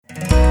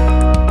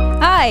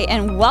Hi,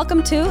 and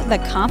welcome to the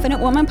Confident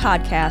Woman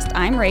Podcast.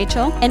 I'm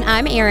Rachel. And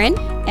I'm Erin.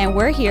 And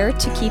we're here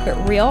to keep it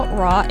real,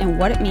 raw, and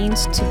what it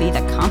means to be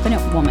the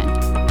confident woman.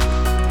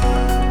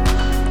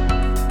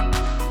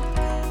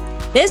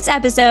 This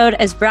episode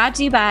is brought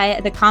to you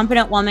by the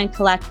Confident Woman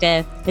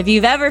Collective. If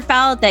you've ever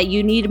felt that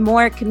you need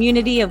more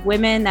community of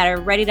women that are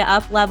ready to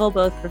up-level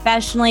both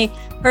professionally,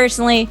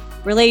 personally,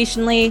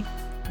 relationally,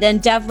 then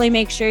definitely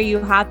make sure you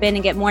hop in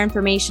and get more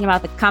information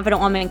about the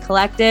Confident Woman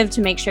Collective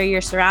to make sure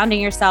you're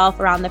surrounding yourself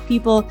around the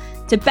people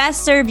to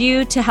best serve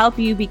you to help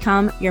you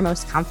become your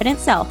most confident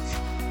self.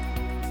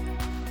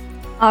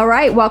 All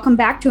right, welcome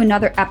back to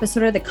another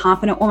episode of the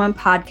Confident Woman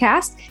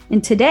Podcast.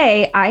 And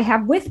today I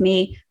have with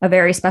me a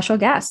very special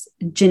guest,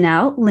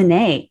 Janelle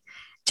Lynnae.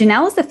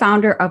 Janelle is the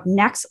founder of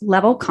Next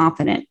Level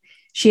Confident.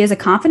 She is a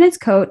confidence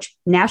coach,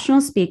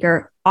 national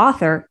speaker,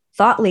 author,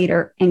 thought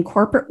leader, and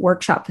corporate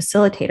workshop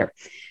facilitator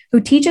who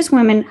teaches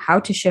women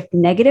how to shift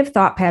negative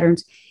thought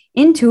patterns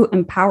into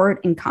empowered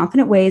and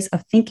confident ways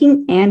of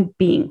thinking and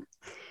being.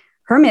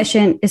 Her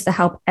mission is to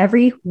help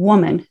every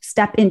woman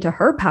step into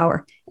her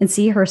power and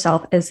see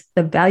herself as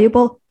the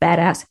valuable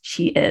badass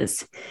she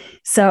is.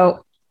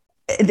 So,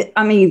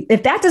 I mean,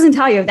 if that doesn't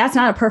tell you, that's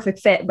not a perfect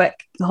fit, but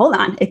hold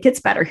on, it gets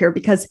better here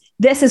because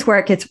this is where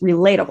it gets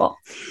relatable.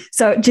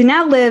 So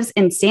Janelle lives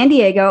in San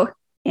Diego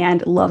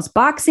and loves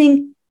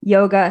boxing,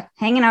 yoga,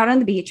 hanging out on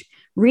the beach,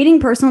 reading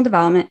personal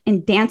development,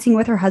 and dancing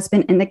with her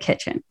husband in the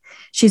kitchen.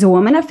 She's a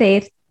woman of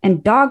faith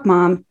and dog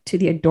mom to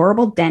the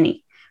adorable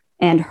Denny.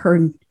 And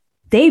her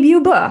debut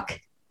book,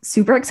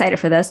 super excited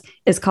for this,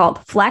 is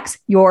called Flex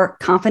Your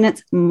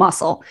Confidence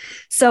Muscle.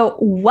 So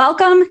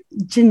welcome,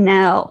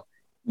 Janelle.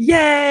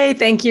 Yay.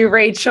 Thank you,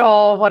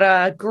 Rachel. What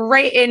a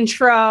great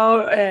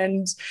intro.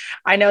 And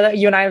I know that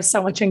you and I have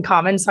so much in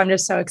common. So I'm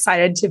just so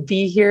excited to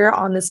be here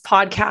on this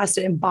podcast.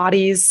 It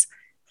embodies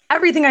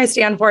everything I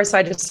stand for. So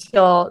I just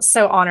feel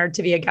so honored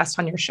to be a guest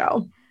on your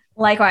show.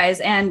 Likewise.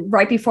 And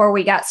right before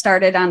we got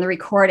started on the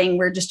recording,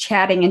 we're just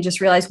chatting and just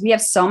realized we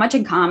have so much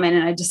in common.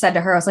 And I just said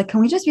to her, I was like, can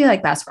we just be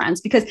like best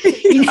friends? Because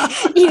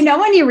you know,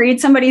 when you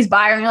read somebody's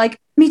bio and you're like,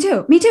 me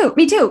too, me too,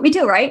 me too, me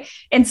too. Right.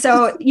 And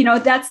so,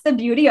 that's the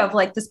beauty of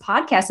like this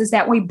podcast is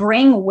that we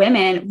bring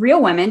women,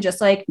 real women,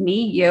 just like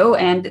me, you,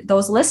 and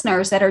those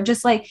listeners that are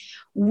just like,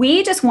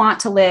 we just want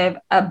to live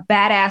a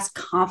badass,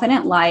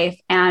 confident life.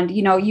 And,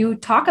 you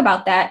talk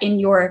about that in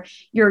your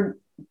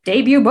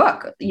debut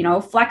book,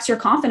 Flex Your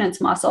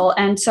Confidence Muscle.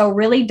 And so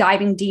really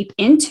diving deep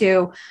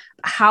into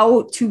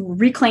how to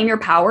reclaim your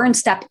power and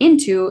step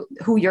into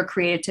who you're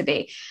created to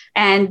be.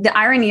 And the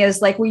irony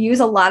is like, we use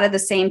a lot of the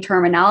same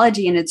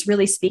terminology and it's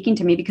really speaking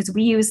to me because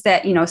we use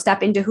that,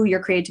 step into who you're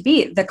created to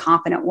be, the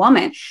confident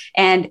woman.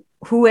 And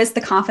who is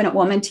the confident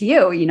woman to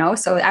you,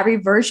 so every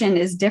version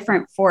is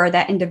different for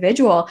that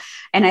individual.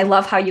 And I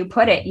love how you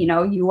put it,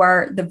 you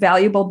are the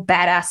valuable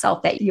badass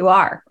self that you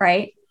are,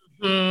 right?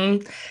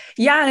 Mm-hmm.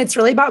 Yeah. And it's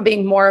really about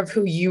being more of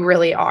who you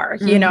really are.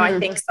 Mm-hmm. I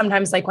think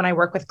sometimes like when I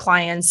work with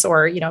clients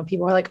or,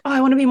 people are like, oh,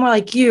 I want to be more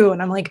like you.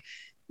 And I'm like,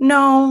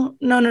 no,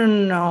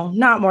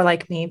 not more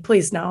like me.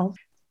 Please no.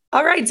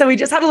 All right. So we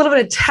just had a little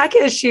bit of tech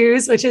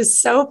issues, which is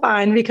so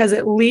fun because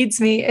it leads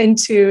me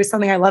into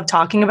something I love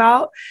talking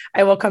about.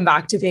 I will come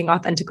back to being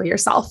authentically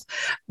yourself.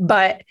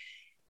 But,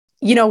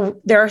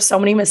 there are so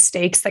many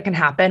mistakes that can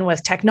happen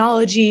with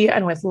technology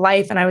and with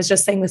life. And I was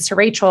just saying this to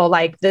Rachel,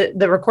 like the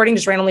recording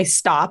just randomly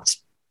stopped.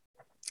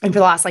 And for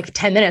the last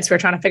 10 minutes, we were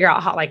trying to figure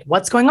out how,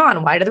 what's going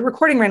on? Why did the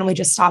recording randomly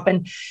just stop?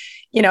 And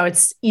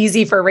it's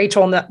easy for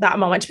Rachel in that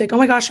moment to be like, oh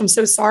my gosh, I'm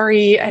so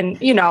sorry. And,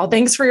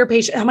 thanks for your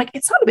patience. I'm like,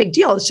 it's not a big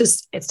deal.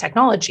 It's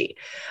technology.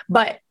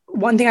 But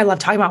one thing I love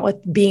talking about with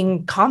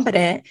being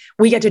confident,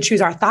 we get to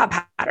choose our thought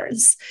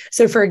patterns.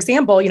 So for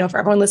example, for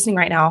everyone listening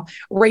right now,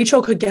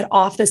 Rachel could get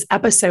off this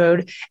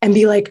episode and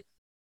be like,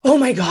 oh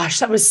my gosh,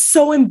 that was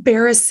so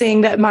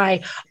embarrassing that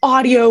my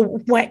audio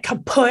went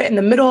kaput in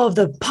the middle of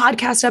the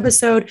podcast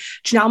episode.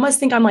 Janelle must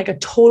think I'm like a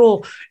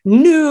total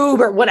noob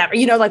or whatever,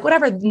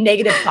 whatever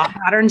negative thought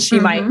patterns she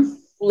might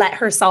let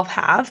herself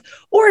have.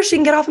 Or she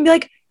can get off and be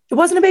like, it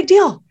wasn't a big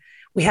deal.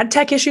 We had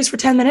tech issues for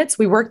 10 minutes.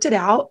 We worked it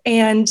out.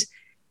 And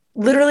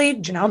literally,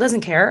 Janelle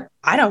doesn't care.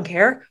 I don't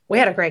care. We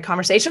had a great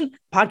conversation.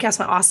 Podcast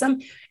went awesome.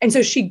 And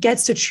so she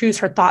gets to choose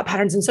her thought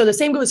patterns. And so the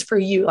same goes for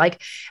you.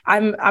 Like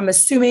I'm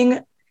assuming,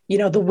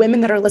 the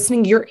women that are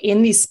listening, you're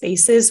in these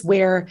spaces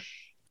where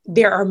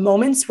there are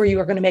moments where you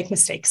are going to make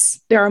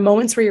mistakes. There are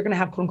moments where you're going to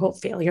have quote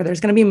unquote failure. There's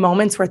going to be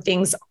moments where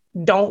things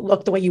don't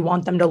look the way you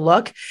want them to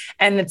look.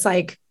 And it's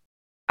like,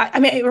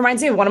 it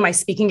reminds me of one of my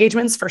speaking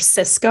engagements for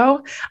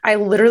Cisco. I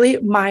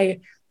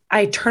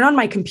turn on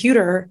my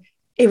computer.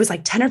 It was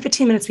 10 or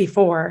 15 minutes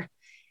before.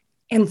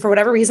 And for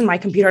whatever reason, my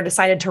computer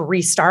decided to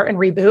restart and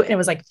reboot. And it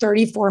was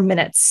 34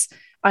 minutes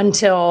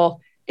until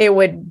it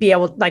would be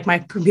able, my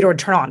computer would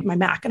turn on my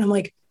Mac. And I'm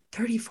like,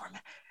 34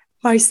 minutes.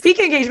 My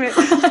speaking engagement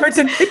starts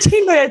in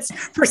 15 minutes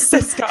for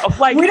Cisco.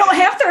 We don't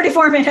have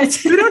 34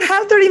 minutes. We don't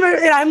have 30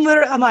 minutes. And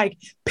I'm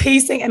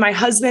pacing and my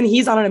husband,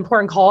 he's on an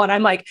important call and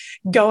I'm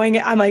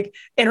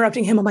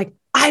interrupting him. I'm like,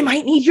 I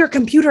might need your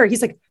computer.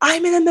 He's like,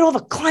 I'm in the middle of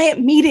a client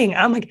meeting.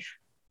 I'm like,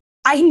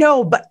 I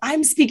know, but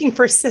I'm speaking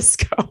for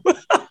Cisco.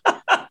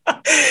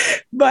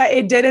 But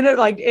it did end up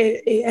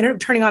it ended up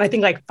turning on, I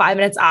think like 5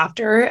 minutes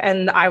after.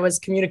 And I was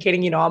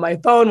communicating, on my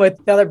phone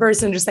with the other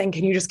person, just saying,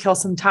 can you just kill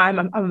some time?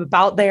 I'm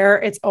about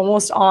there. It's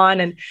almost on.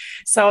 And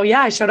so,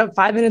 yeah, I showed up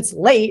 5 minutes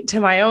late to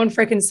my own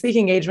freaking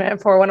speaking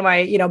engagement for one of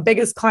my,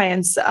 biggest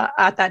clients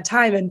at that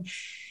time.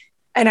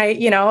 And I,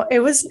 it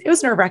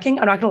was nerve wracking.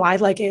 I'm not gonna lie.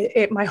 Like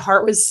my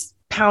heart was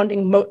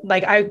pounding.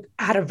 I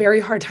had a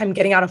very hard time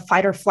getting out of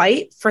fight or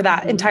flight for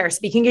that entire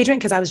speaking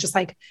engagement. Cause I was just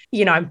like,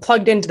 I'm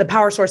plugged into the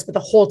power source, but the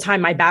whole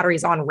time my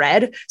battery's on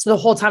red. So the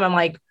whole time I'm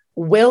like,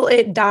 will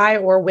it die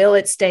or will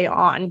it stay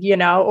on,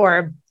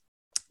 or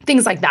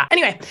things like that.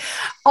 Anyway,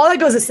 all that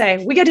goes to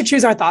say, we get to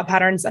choose our thought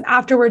patterns. And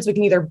afterwards we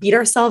can either beat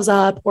ourselves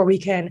up or we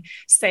can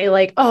say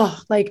like, oh,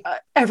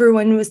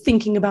 everyone was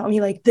thinking about me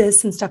like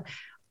this and stuff.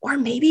 Or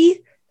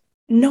maybe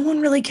no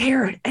one really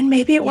cared. And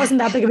maybe it wasn't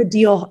that big of a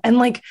deal. And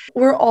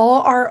we're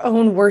all our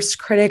own worst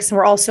critics and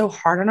we're all so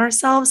hard on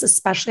ourselves,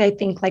 especially I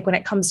think when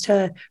it comes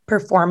to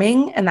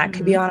performing, and that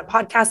could be on a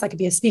podcast, that could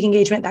be a speaking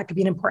engagement, that could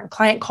be an important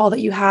client call that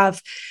you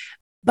have.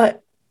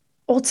 But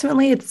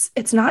ultimately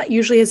it's not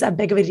usually as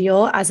big of a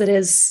deal as it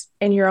is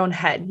in your own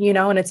head,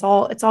 and it's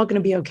all going to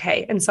be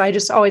okay. And so I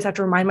just always have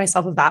to remind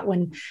myself of that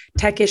when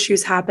tech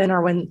issues happen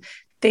or when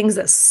things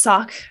that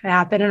suck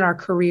happen in our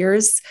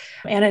careers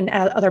and in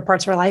other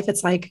parts of our life.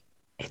 It's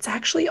it's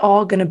actually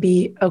all going to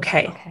be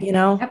okay.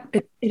 Yep.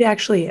 It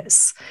actually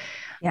is.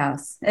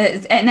 Yes.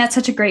 And that's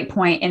such a great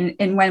point.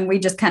 And when we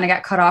just kind of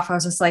got cut off, I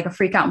was just like a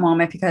freak out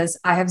moment because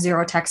I have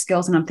zero tech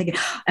skills and I'm thinking,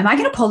 am I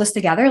going to pull this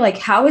together?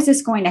 How is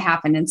this going to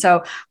happen? And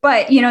so,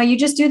 but you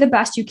just do the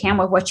best you can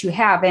with what you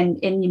have. And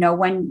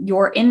when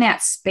you're in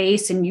that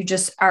space and you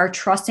just are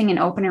trusting and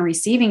open and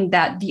receiving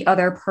that the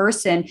other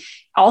person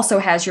also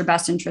has your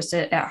best interest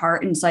at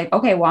heart. And it's like,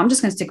 okay, well, I'm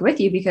just going to stick with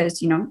you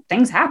because,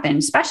 things happen,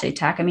 especially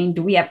tech. I mean,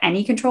 do we have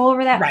any control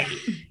over that? Right.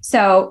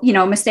 So,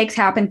 mistakes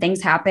happen,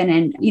 things happen.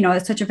 And,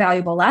 it's such a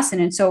valuable lesson.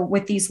 And so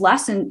with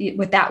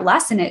that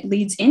lesson, it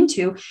leads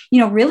into,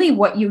 really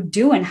what you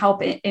do and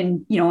help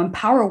and,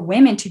 empower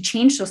women to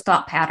change those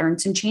thought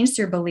patterns and change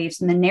their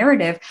beliefs and the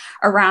narrative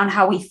around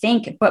how we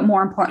think, but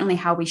more importantly,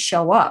 how we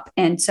show up.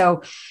 And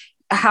so,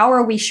 how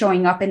are we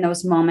showing up in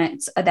those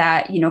moments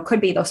that, could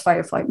be those fight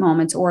or flight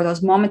moments or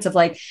those moments of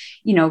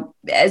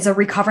as a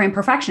recovering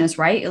perfectionist,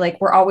 right?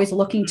 We're always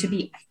looking to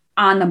be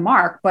on the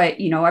mark, but,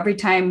 every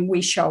time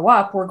we show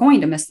up, we're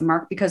going to miss the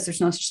mark because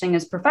there's no such thing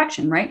as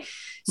perfection, right?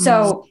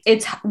 So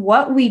it's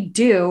what we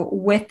do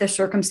with the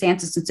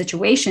circumstances and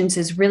situations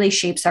is really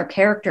shapes our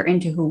character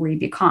into who we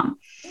become.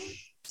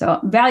 So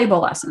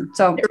valuable lesson.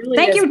 So really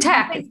thank you,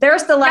 tech.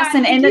 There's the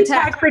lesson in the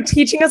tech for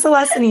teaching us a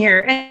lesson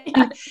here.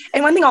 And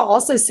one thing I'll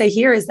also say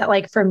here is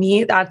that for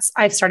me,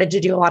 I've started to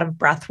do a lot of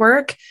breath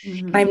work.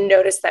 And I've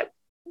noticed that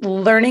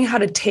learning how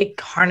to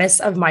take harness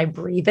of my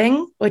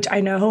breathing, which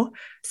I know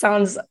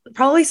sounds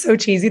probably so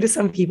cheesy to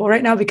some people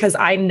right now, because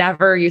I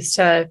never used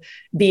to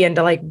be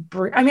into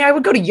I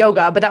would go to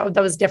yoga, but that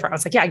was different. I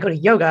was like, yeah, I go to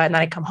yoga and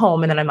then I come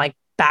home and then I'm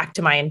back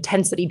to my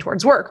intensity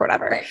towards work or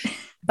whatever. Right.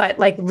 But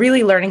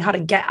really learning how to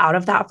get out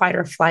of that fight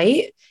or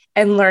flight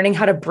and learning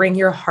how to bring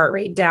your heart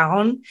rate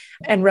down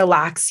and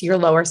relax your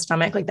lower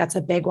stomach. That's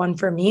a big one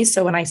for me.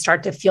 So when I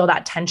start to feel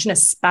that tension,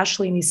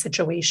 especially in these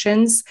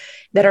situations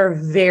that are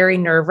very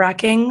nerve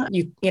wracking,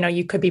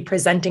 you could be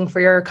presenting for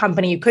your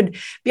company. You could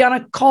be on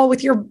a call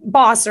with your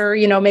boss, or,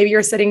 maybe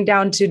you're sitting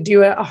down to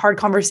do a hard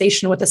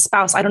conversation with a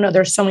spouse. I don't know.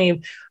 There's so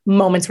many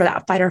moments where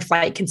that fight or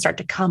flight can start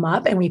to come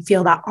up and we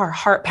feel that our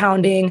heart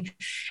pounding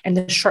and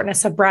the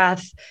shortness of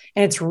breath.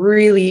 And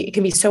it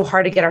can be so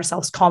hard to get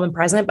ourselves calm and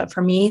present. But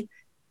for me,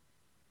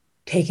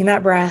 taking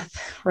that breath,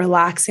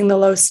 relaxing the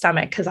low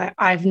stomach, because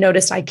I've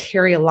noticed I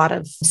carry a lot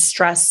of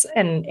stress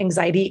and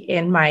anxiety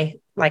in my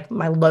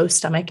low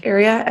stomach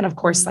area. And of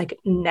course,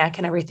 neck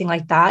and everything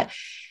like that.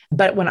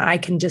 But when I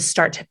can just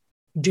start to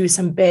do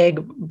some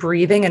big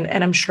breathing,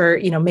 and I'm sure,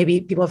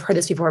 maybe people have heard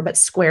this before, but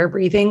square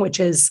breathing, which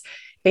is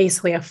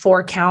basically a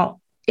 4-count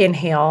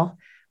inhale,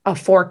 a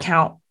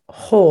 4-count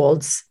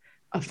holds,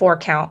 a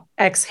 4-count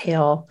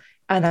exhale,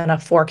 and then a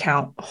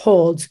 4-count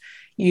holds.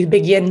 You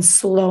begin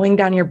slowing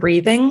down your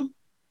breathing,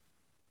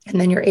 and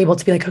then you're able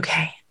to be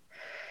okay,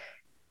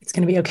 it's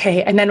going to be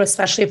okay. And then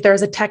especially if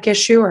there's a tech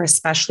issue, or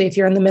especially if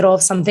you're in the middle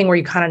of something where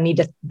you kind of need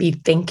to be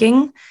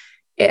thinking,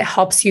 it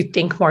helps you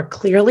think more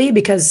clearly,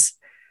 because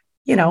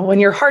when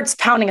your heart's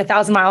pounding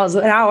 1,000 miles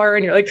an hour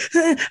and you're like,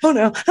 oh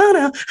no,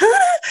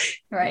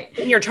 right.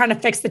 And you're trying to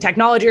fix the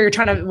technology, or you're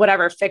trying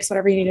to fix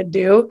whatever you need to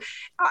do.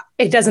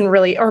 It doesn't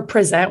really, or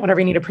present whatever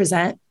you need to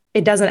present.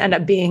 It doesn't end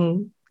up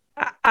being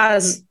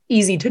as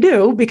easy to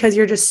do because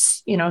you're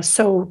just,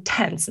 so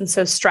tense and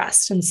so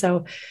stressed. And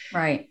so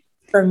right.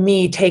 For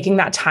me, taking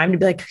that time to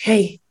be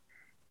okay,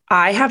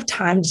 I have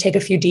time to take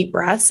a few deep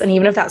breaths. And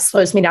even if that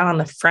slows me down on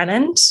the front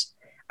end,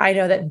 I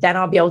know that then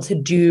I'll be able to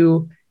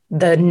do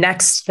the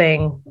next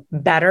thing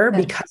better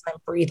because I'm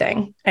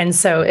breathing. And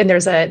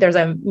there's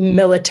a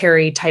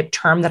military type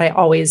term that I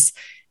always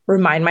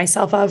remind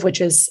myself of,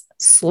 which is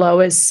slow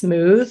is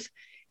smooth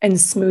and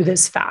smooth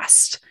is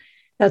fast.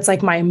 That's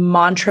like my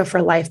mantra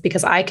for life,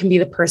 because I can be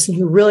the person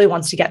who really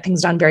wants to get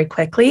things done very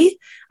quickly.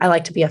 I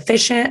like to be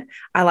efficient.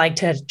 I like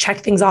to check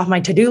things off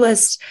my to-do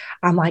list.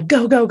 I'm like,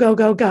 go, go, go,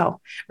 go,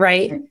 go.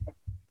 Right.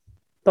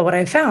 But what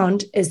I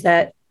found is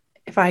that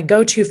if I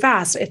go too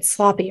fast, it's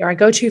sloppy, or I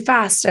go too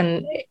fast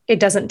and it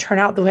doesn't turn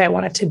out the way I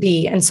want it to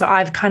be. And so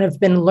I've kind of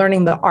been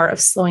learning the art of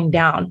slowing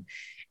down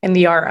and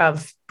the art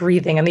of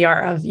breathing and the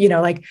art of,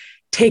 like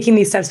taking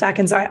these steps back.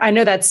 And so I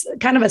know that's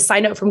kind of a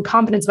side note from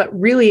confidence, but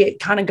really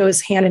it kind of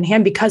goes hand in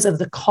hand because of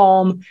the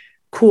calm,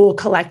 cool,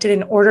 collected.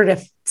 In order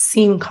to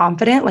seem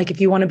confident, like if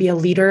you want to be a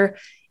leader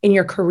in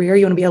your career,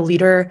 you want to be a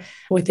leader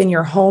within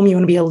your home, you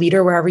want to be a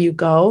leader wherever you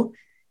go,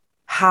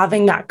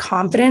 having that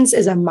confidence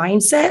is a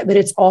mindset, but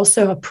it's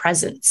also a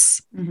presence.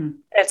 Mm-hmm.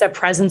 It's a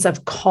presence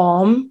of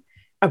calm,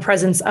 a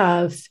presence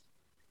of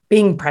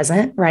being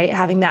present, right?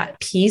 Having that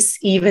peace,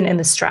 even in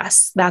the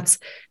stress. That's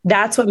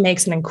what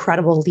makes an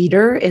incredible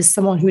leader, is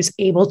someone who's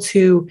able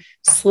to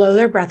slow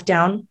their breath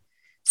down,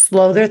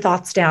 slow their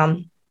thoughts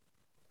down.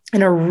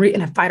 In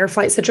a fight or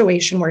flight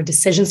situation where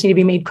decisions need to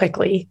be made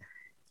quickly,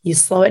 you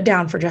slow it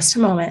down for just a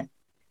moment.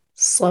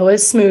 Slow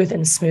is smooth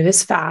and smooth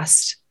is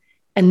fast.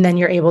 And then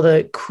you're able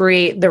to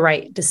create the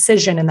right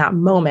decision in that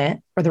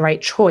moment, or the right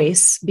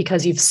choice,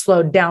 because you've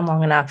slowed down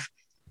long enough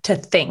to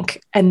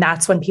think. And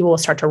that's when people will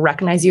start to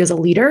recognize you as a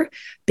leader,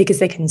 because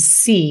they can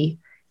see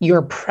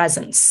your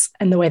presence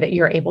and the way that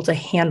you're able to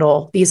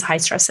handle these high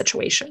stress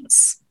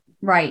situations.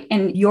 Right.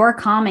 And your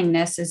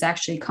calmingness is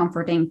actually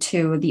comforting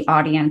to the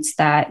audience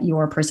that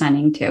you're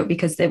presenting to,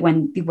 because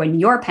when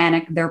you're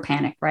panicked, they're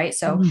panicked. Right.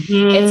 So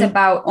it's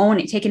about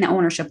taking the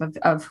ownership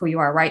of who you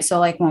are. Right.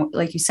 So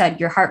like you said,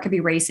 your heart could be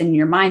racing,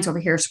 your mind's over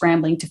here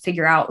scrambling to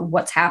figure out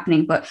what's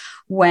happening. But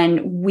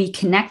when we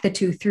connect the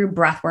two through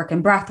breath work,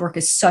 and breath work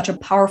is such a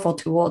powerful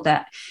tool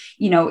that,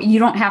 you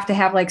don't have to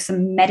have like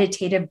some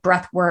meditative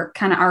breath work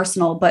kind of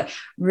arsenal, but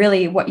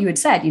really what you had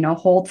said,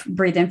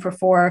 breathe in for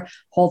 4,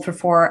 hold for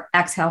 4,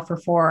 exhale for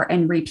 4,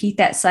 and repeat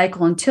that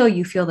cycle until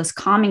you feel this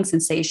calming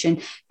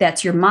sensation.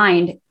 That's your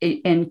mind,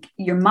 and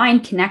your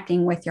mind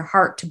connecting with your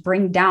heart to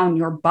bring down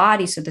your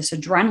body. So this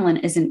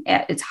adrenaline isn't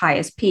at its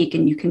highest peak,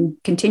 and you can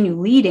continue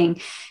leading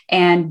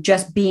and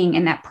just being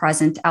in that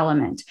present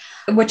element,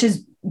 which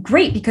is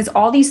great, because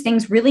all these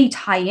things really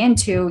tie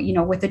into,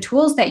 with the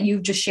tools that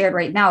you've just shared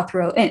right now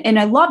and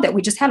I love that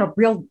we just had a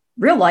real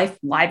life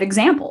live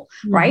example,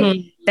 right?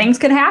 Mm-hmm. Things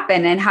could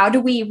happen. And how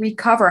do we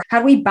recover? How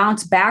do we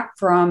bounce back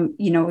from,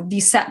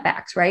 these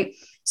setbacks, right?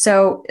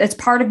 So it's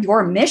part of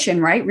your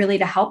mission, right? Really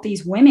to help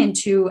these women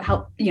to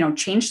help,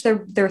 change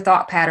their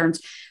thought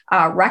patterns,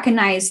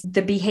 recognize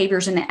the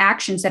behaviors and the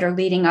actions that are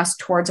leading us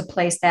towards a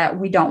place that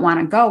we don't want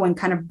to go, and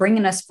kind of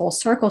bringing us full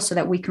circle so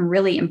that we can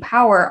really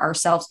empower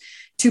ourselves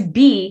to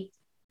be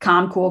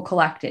calm, cool,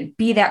 collected,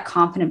 be that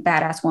confident,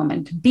 badass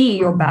woman, to be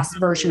your best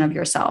version of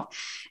yourself.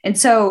 And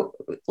so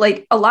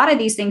like a lot of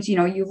these things,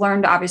 you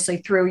learned obviously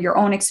through your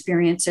own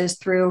experiences,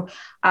 through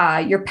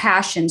your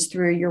passions,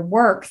 through your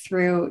work,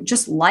 through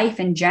just life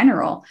in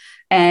general.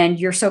 And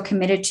you're so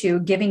committed to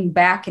giving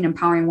back and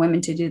empowering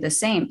women to do the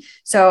same.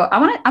 So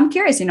I'm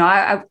curious,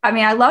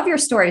 I love your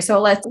story.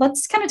 So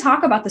let's kind of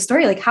talk about the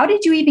story. Like, how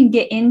did you even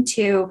get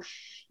into,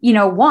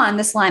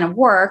 this line of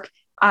work?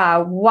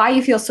 Why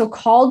you feel so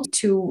called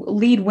to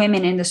lead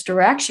women in this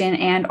direction,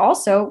 and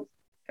also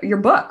your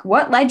book.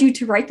 What led you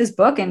to write this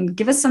book? And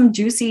give us some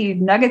juicy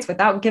nuggets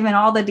without giving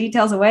all the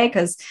details away,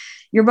 because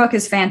your book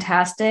is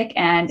fantastic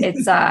and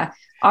it's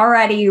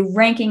already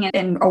ranking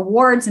in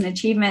awards and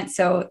achievements.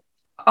 So,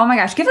 oh my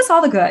gosh, give us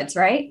all the goods,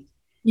 right?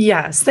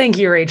 Yes. Thank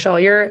you, Rachel.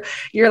 You're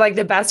like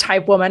the best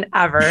hype woman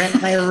ever.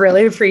 And I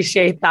really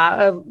appreciate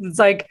that. It's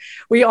like,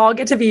 we all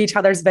get to be each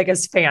other's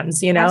biggest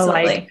fans,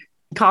 Absolutely. Like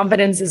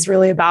confidence is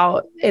really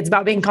about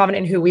being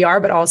confident in who we are,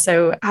 but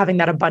also having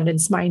that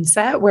abundance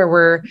mindset where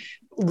we're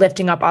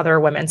lifting up other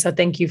women. So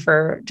thank you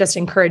for just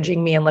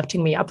encouraging me and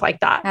lifting me up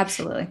like that.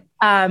 Absolutely.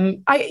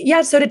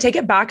 So to take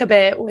it back a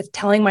bit with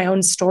telling my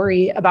own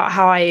story about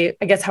how I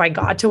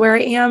got to where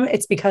I am,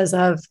 it's because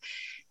of,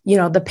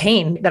 the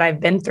pain that I've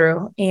been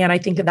through. And I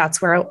think that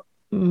that's where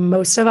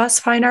most of us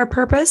find our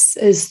purpose,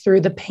 is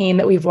through the pain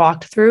that we've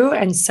walked through.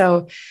 And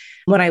so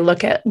when I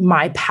look at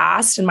my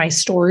past and my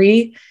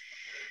story,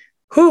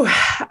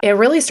 it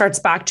really starts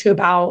back to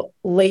about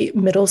late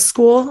middle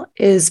school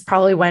is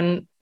probably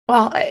when,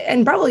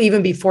 and probably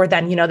even before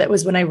then, that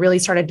was when I really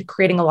started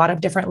creating a lot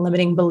of different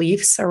limiting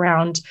beliefs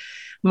around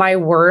my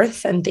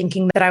worth, and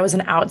thinking that I was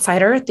an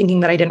outsider, thinking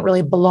that I didn't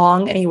really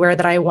belong anywhere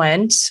that I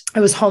went. I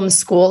was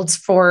homeschooled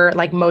for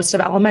like most of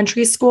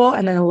elementary school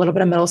and then a little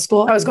bit of middle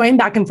school. I was going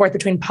back and forth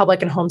between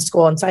public and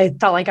homeschool. And so I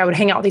felt like I would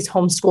hang out with these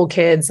homeschool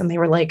kids and they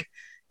were like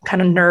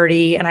kind of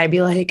nerdy. And I'd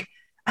be like,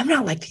 I'm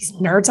not like these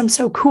nerds. I'm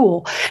so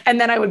cool.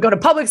 And then I would go to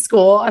public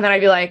school and then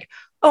I'd be like,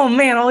 oh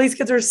man, all these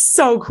kids are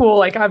so cool.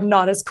 Like I'm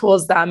not as cool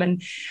as them.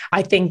 And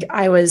I think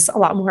I was a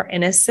lot more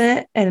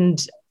innocent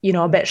and,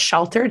 a bit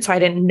sheltered. So I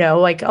didn't know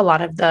like a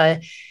lot of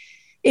the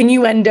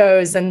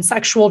innuendos and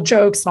sexual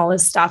jokes and all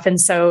this stuff. And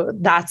so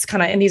that's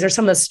and these are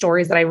some of the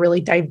stories that I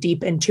really dive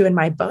deep into in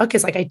my book,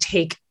 is like I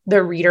take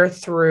the reader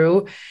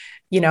through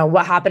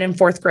what happened in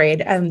fourth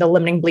grade and the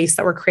limiting beliefs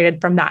that were created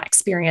from that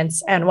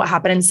experience, and what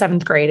happened in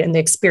seventh grade and the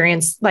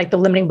experience, like the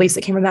limiting beliefs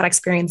that came from that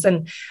experience.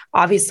 And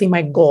obviously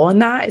my goal in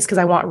that is because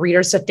I want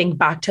readers to think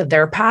back to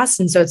their past.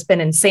 And so it's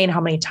been insane how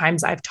many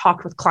times I've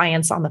talked with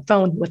clients on the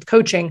phone with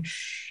coaching,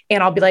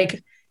 and I'll be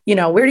like,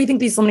 where do you think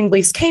these limiting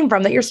beliefs came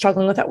from that you're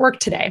struggling with at work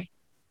today?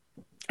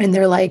 And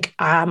they're like,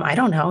 I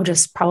don't know,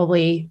 just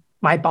probably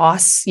my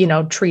boss,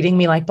 treating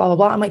me like blah, blah,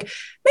 blah. I'm like,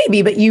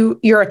 maybe, but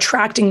you're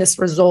attracting this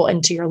result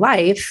into your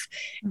life.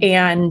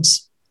 And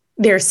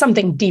there's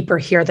something deeper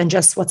here than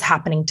just what's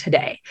happening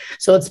today.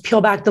 So let's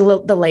peel back the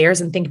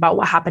layers and think about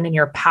what happened in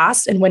your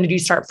past. And when did you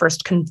start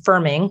first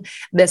confirming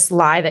this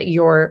lie that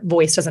your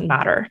voice doesn't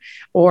matter,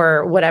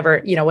 or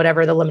whatever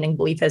the limiting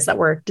belief is that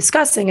we're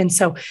discussing. And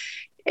so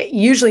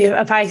usually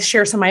if I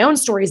share some of my own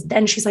stories,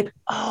 then she's like,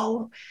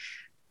 oh,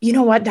 you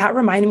know what? That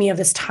reminded me of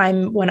this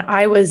time when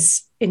I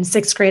was in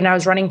sixth grade and I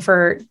was running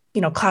for,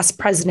 class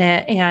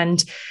president.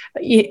 And,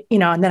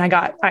 and then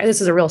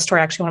this is a real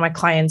story. Actually, one of my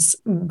clients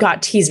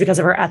got teased because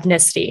of her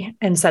ethnicity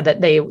and said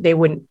that they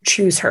wouldn't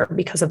choose her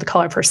because of the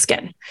color of her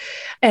skin.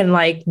 And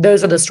like,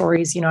 those are the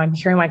stories, I'm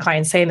hearing my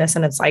clients saying this,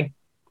 and it's like,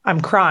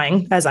 I'm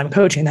crying as I'm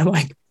coaching them,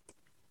 like,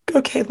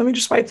 okay, let me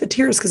just wipe the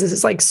tears, because this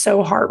is like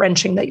so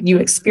heart-wrenching that you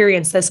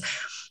experience this.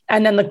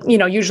 And then,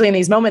 usually in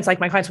these moments, like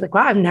my clients are like,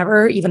 wow, I've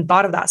never even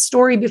thought of that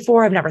story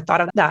before. I've never thought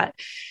of that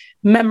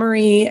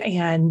memory.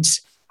 And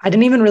I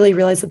didn't even really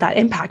realize that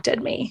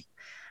impacted me.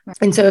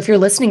 And so if you're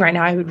listening right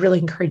now, I would really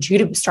encourage you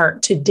to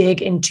start to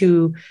dig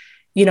into,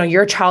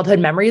 your childhood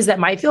memories that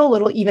might feel a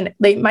little, even,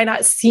 they might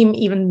not seem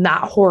even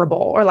that horrible,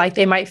 or like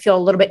they might feel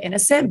a little bit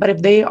innocent, but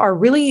if they are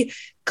really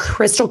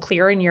crystal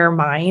clear in your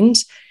mind,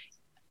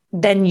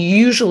 then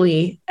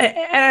usually,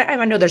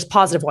 and I know there's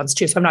positive ones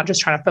too. So I'm not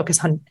just trying to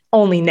focus on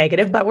only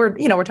negative, but we're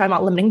talking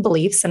about limiting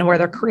beliefs and where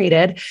they're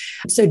created.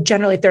 So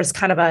generally, if there's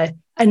kind of a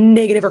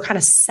negative or kind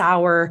of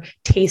sour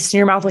taste in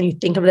your mouth when you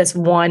think of this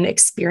one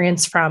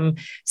experience from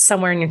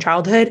somewhere in your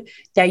childhood,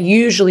 that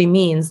usually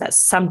means that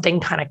something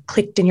kind of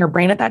clicked in your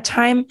brain at that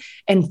time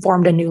and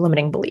formed a new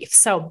limiting belief.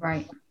 So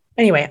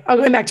anyway,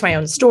 going back to my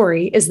own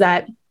story, is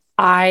that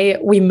my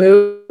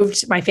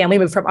family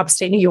moved from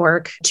upstate New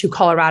York to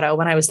Colorado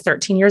when I was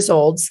 13 years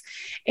old.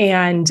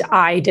 And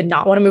I did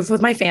not want to move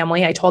with my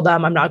family. I told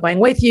them, I'm not going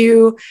with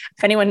you.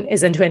 If anyone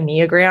is into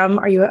Enneagram,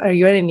 are you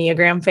an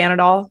Enneagram fan at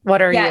all?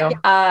 What are you?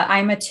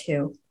 I'm a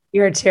 2.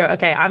 You're a 2.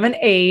 Okay. I'm an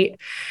 8.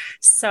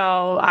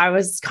 So I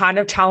was kind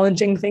of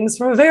challenging things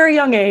from a very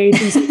young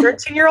age. And so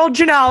 13-year-old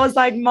Janelle was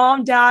like,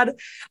 Mom, Dad,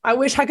 I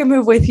wish I could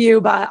move with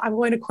you, but I'm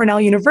going to Cornell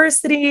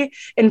University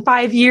in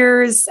 5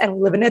 years and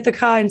we live in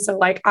Ithaca. And so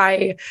like,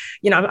 I'm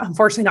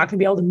unfortunately not going to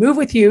be able to move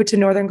with you to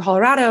Northern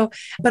Colorado,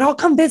 but I'll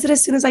come visit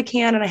as soon as I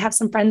can. And I have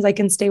some friends I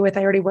can stay with.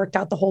 I already worked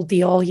out the whole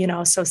deal,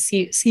 so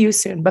see you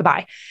soon.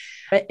 Bye-bye.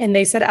 And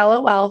they said,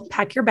 LOL,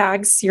 pack your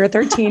bags. You're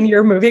 13.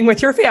 You're moving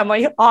with your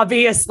family,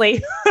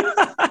 obviously.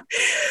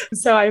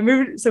 So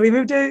we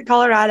moved to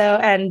Colorado.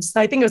 And so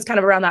I think it was kind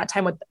of around that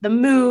time with the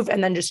move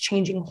and then just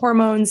changing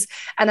hormones.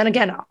 And then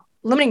again,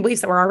 limiting beliefs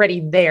that were already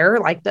there,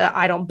 like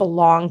I don't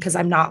belong because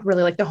I'm not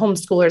really like the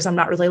homeschoolers. I'm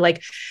not really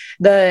like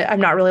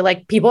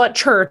people at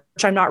church.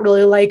 I'm not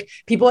really like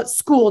people at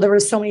school. There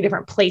were so many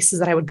different places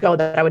that I would go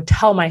that I would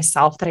tell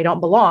myself that I don't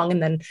belong. And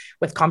then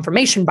with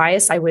confirmation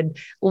bias, I would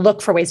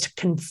look for ways to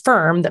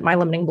confirm that my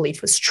limiting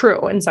belief was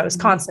true. And so I was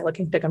constantly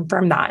looking to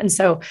confirm that. And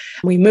so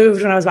we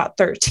moved when I was about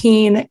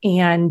 13,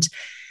 and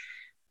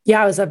it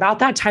was about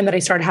that time that I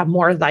started to have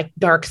more like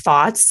dark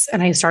thoughts.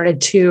 And I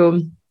started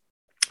to,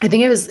 I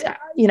think it was,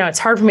 it's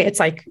hard for me. It's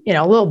like,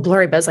 a little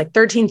blurry, but it's like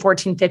 13,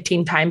 14,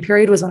 15 time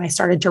period was when I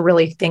started to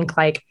really think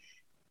like,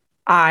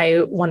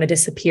 I want to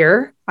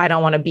disappear. I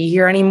don't want to be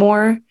here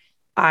anymore.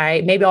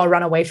 Maybe I'll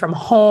run away from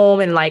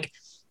home. And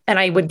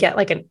I would get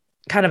like a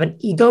kind of an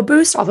ego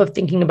boost off of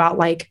thinking about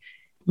like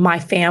my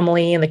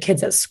family and the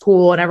kids at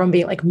school and everyone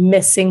being like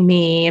missing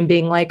me and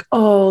being like,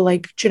 oh,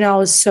 like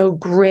Janelle is so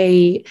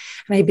great.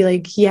 And I'd be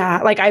like,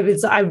 yeah, like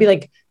I'd be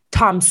like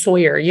Tom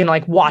Sawyer,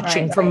 like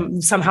watching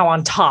from somehow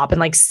on top and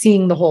like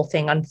seeing the whole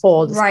thing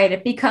unfold. Right.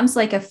 It becomes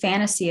like a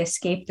fantasy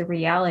escape the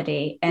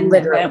reality. And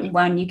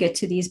when you get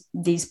to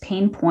these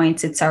pain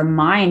points, it's our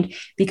mind,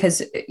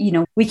 because,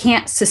 we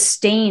can't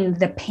sustain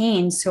the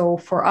pain. So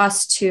for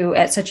us to,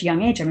 at such a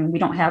young age, I mean, we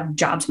don't have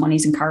jobs,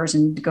 monies, and cars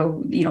and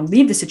go,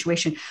 leave the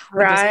situation.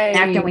 We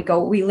disconnect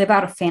and we live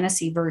out a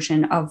fantasy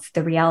version of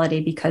the reality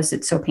because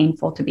it's so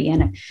painful to be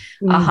in it.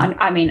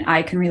 I mean,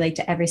 I can relate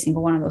to every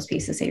single one of those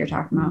pieces that you're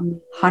talking about.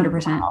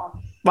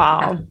 100%.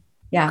 Wow.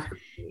 Yeah.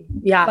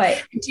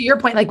 But to your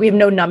point, like we have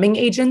no numbing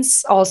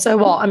agents also.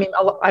 Well, I mean,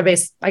 I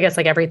guess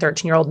like every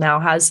 13-year-old now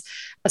has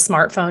a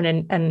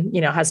smartphone and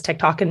has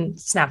TikTok and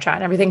Snapchat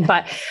and everything,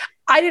 but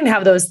I didn't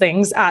have those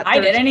things I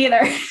didn't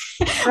either.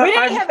 We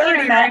didn't have the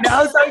internet. Right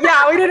now, so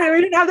yeah, we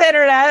didn't have the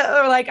internet.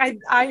 Or like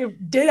I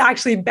did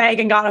actually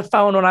beg and got a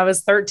phone when I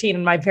was 13,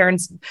 and my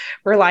parents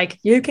were like,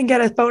 you can get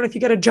a phone if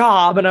you get a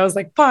job. And I was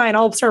like, fine,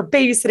 I'll start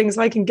babysitting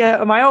so I can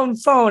get my own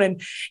phone.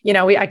 And,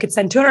 I could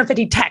send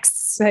 250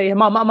 texts texts a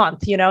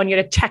month, and you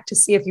had to check to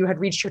see if you had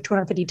reached your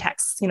 250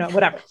 texts,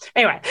 whatever.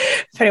 Anyway,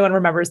 if anyone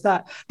remembers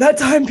that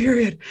time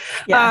period.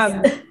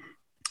 Yes.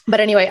 But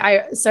anyway,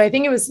 I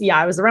think it was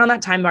around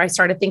that time where I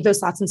started to think those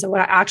thoughts. And so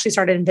what I actually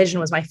started to envision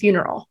was my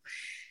funeral.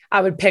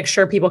 I would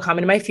picture people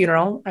coming to my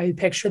funeral. I would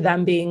picture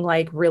them being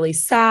like really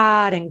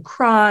sad and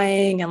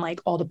crying, and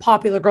like all the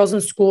popular girls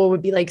in school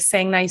would be like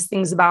saying nice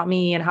things about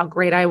me and how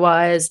great I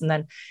was. And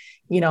then,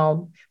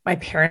 my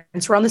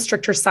parents were on the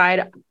stricter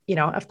side.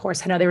 Of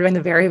course, I know they were doing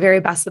the very, very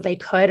best that they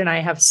could. And I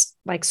have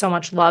like so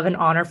much love and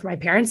honor for my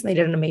parents, and they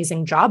did an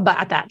amazing job. But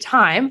at that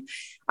time,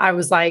 I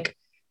was like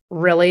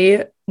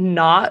really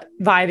not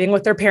vibing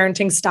with their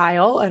parenting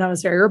style. And I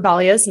was very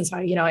rebellious. And so,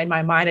 in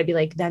my mind, I'd be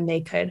like, then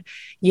they could,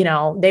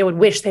 they would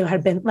wish they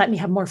had let me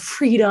have more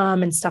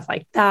freedom and stuff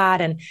like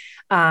that. And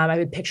I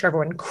would picture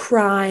everyone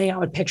crying. I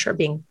would picture it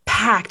being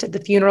packed at the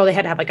funeral. They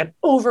had to have like an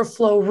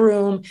overflow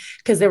room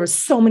because there were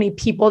so many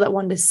people that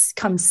wanted to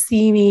come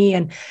see me.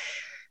 And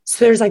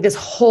so there's like this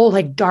whole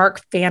like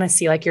dark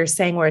fantasy, like you're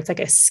saying, where it's like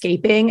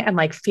escaping and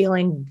like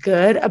feeling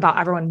good about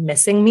everyone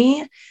missing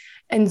me.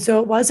 And so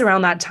it was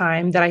around that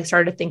time that I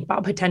started to think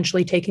about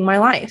potentially taking my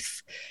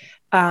life.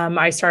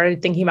 I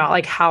started thinking about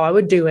like how I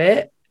would do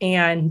it.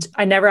 And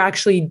I never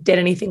actually did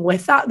anything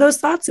with those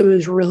thoughts. It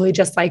was really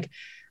just like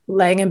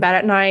laying in bed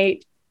at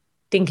night,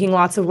 thinking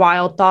lots of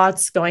wild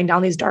thoughts, going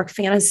down these dark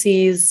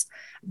fantasies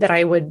that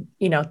I would,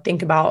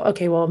 think about,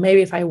 okay, well,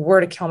 maybe if I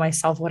were to kill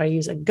myself, would I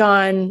use a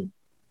gun?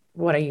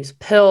 Would I use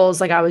pills?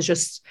 Like I was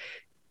just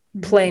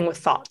playing with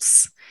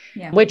thoughts,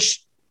 which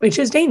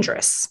is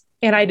dangerous.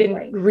 And I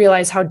didn't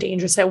realize how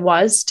dangerous it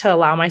was to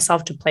allow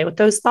myself to play with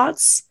those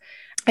thoughts.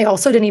 I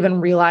also didn't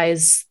even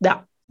realize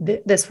that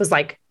this was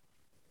like,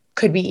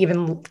 could be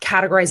even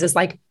categorized as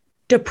like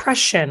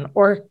depression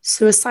or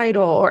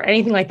suicidal or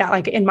anything like that,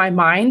 like in my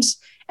mind.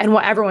 And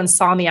what everyone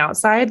saw on the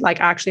outside, like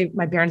actually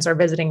my parents are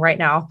visiting right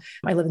now.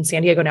 I live in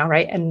San Diego now,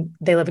 right? And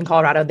they live in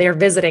Colorado. They're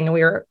visiting, and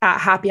we were at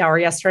happy hour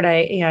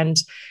yesterday. And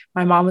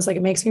my mom was like,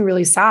 it makes me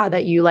really sad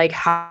that you like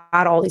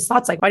had all these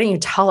thoughts. Like, why didn't you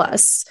tell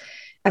us?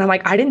 And I'm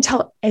like, I didn't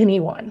tell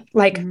anyone,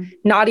 like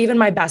not even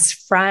my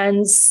best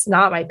friends,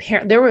 not my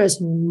parents. There was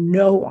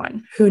no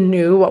one who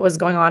knew what was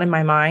going on in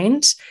my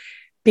mind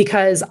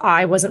because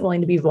I wasn't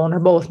willing to be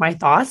vulnerable with my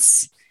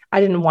thoughts.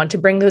 I didn't want to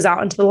bring those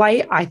out into the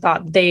light. I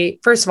thought they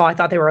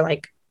were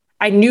like,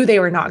 I knew they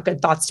were not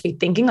good thoughts to be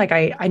thinking. Like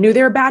I knew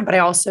they were bad, but I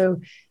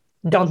also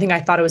don't think I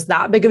thought it was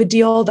that big of a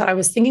deal that I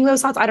was thinking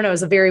those thoughts. I don't know. It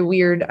was a very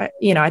weird,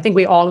 I think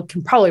we all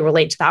can probably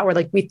relate to that, where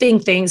like we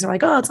think things and we're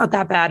like, oh, it's not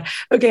that bad.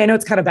 Okay. I know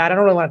it's kind of bad. I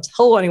don't really want to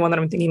tell anyone that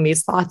I'm thinking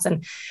these thoughts.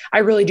 And I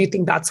really do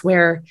think that's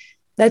where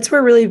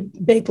really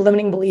big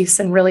limiting beliefs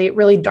and really,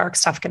 really dark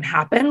stuff can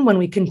happen when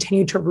we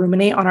continue to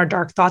ruminate on our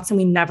dark thoughts and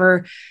we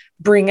never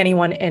bring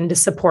anyone in to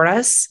support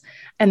us.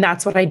 And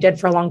that's what I did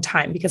for a long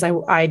time because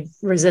I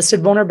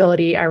resisted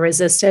vulnerability. I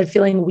resisted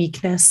feeling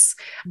weakness.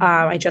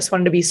 I just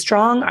wanted to be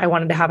strong. I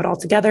wanted to have it all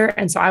together.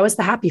 And so I was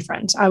the happy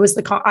friend.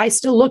 I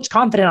still looked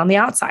confident on the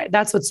outside.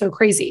 That's what's so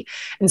crazy.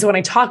 And so when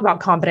I talk about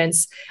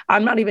confidence,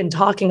 I'm not even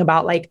talking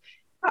about like,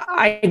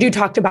 I do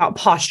talk about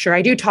posture.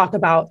 I do talk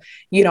about,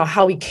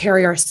 how we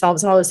carry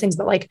ourselves and all those things.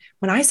 But like,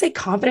 when I say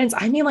confidence,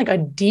 I mean like a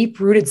deep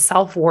rooted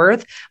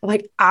self-worth of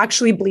like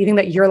actually believing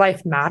that your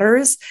life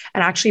matters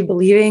and actually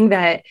believing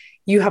that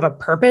you have a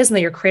purpose and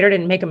that your creator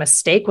didn't make a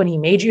mistake when he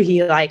made you.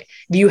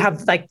 You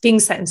have like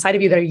things set inside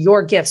of you that are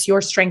your gifts,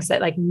 your strengths that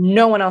like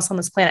no one else on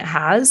this planet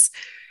has.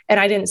 And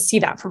I didn't see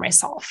that for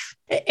myself.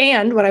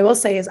 And what I will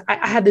say is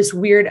I had this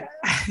weird,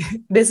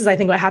 this is, I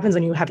think, what happens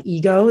when you have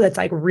ego that's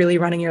like really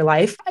running your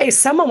life.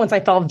 Some moments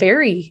I felt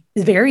very,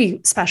 very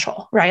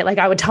special, right? Like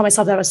I would tell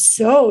myself that I was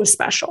so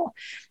special.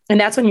 And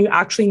that's when you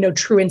actually know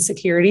true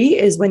insecurity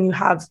is when you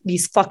have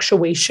these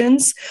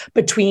fluctuations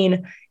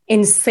between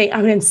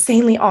I'm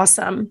insanely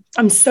awesome.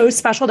 I'm so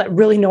special that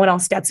really no one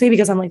else gets me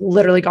because I'm like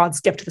literally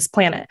God's gift to this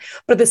planet.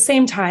 But at the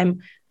same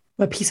time,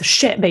 I'm a piece of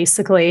shit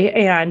basically.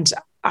 And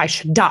I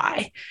should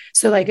die.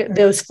 So like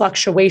those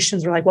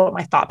fluctuations were like what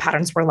my thought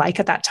patterns were like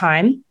at that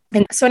time.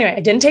 And so anyway, I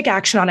didn't take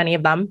action on any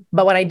of them.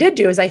 But what I did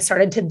do is I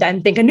started to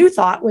then think a new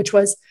thought, which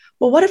was,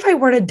 well, what if I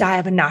were to die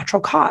of a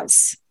natural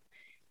cause?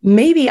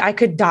 Maybe I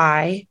could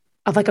die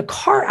of like a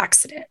car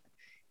accident.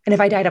 And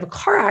if I died of a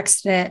car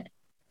accident,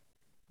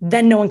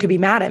 then no one could be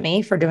mad at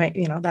me for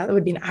doing, that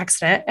would be an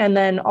accident. And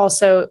then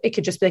also it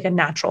could just be like a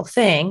natural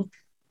thing.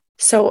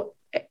 So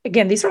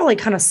again, these are all like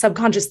kind of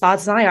subconscious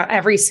thoughts. Not like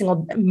every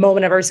single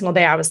moment of every single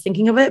day I was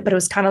thinking of it, but it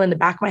was kind of in the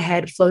back of my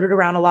head, floated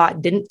around a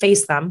lot, didn't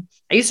face them.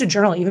 I used to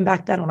journal even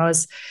back then when I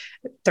was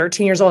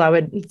 13 years old,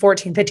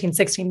 14, 15,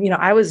 16,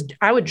 I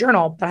would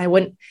journal,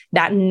 but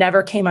that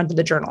never came onto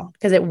the journal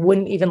because it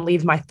wouldn't even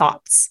leave my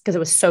thoughts because it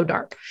was so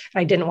dark and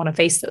I didn't want to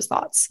face those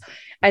thoughts.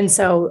 And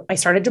so I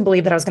started to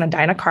believe that I was going to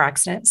die in a car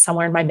accident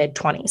somewhere in my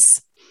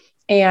mid-20s.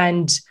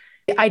 And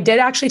I did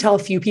actually tell a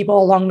few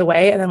people along the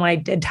way. And then when I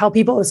did tell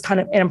people, it was kind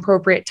of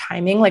inappropriate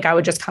timing. Like I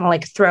would just kind of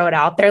like throw it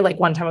out there. Like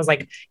one time I was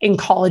like in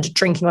college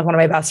drinking with one of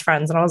my best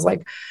friends. And I was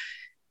like,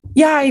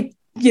 yeah,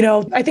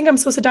 I think I'm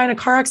supposed to die in a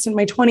car accident in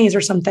my 20s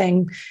or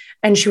something.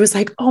 And she was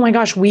like, oh my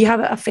gosh, we have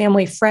a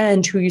family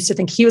friend who used to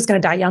think he was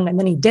going to die young, and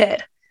then he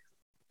did.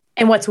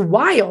 And what's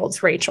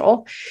wild,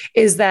 Rachel,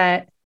 is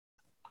that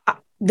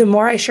the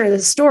more I share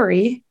this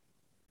story,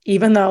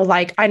 even though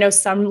like, I know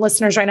some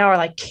listeners right now are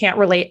like, can't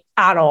relate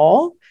at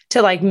all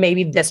to like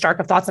maybe this dark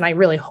of thoughts. And I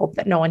really hope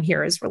that no one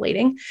here is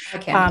relating.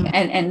 Okay.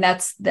 And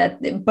that's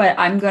that, but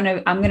I'm going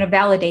to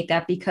validate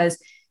that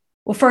because,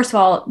 well, first of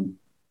all,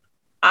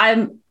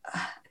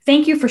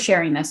 thank you for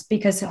sharing this,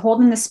 because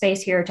holding the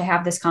space here to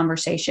have this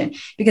conversation,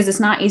 because it's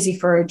not easy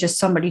for just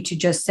somebody to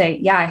just say,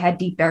 yeah, I had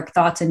deep, dark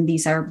thoughts, and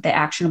these are the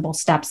actionable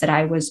steps that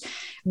I was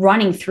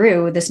running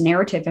through this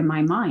narrative in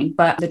my mind.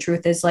 But the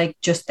truth is, like,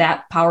 just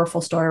that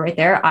powerful story right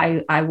there,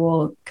 I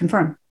will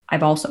confirm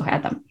I've also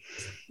had them.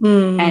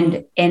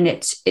 And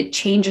it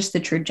changes the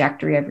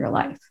trajectory of your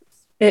life.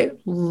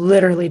 It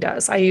literally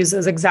does. I use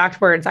those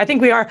exact words. I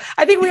think we are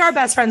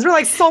best friends. We're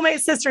like soulmate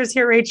sisters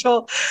here,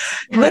 Rachel.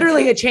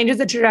 Literally, it changes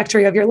the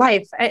trajectory of your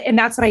life. And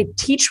that's what I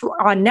teach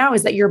on now,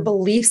 is that your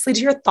beliefs lead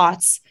to your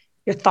thoughts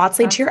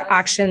lead to your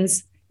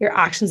actions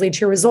lead to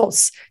your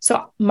results.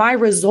 So my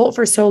result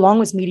for so long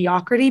was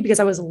mediocrity,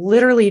 because I was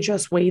literally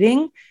just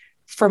waiting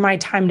for my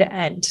time to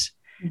end.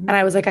 Mm-hmm. And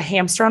I was like a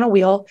hamster on a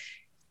wheel.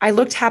 I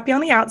looked happy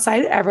on the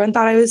outside. Everyone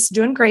thought I was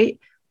doing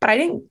great, but I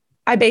didn't.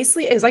 I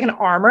basically, it was like an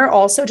armor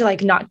also to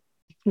like not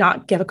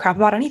give a crap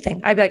about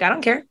anything. I'd be like, I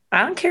don't care.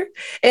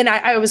 And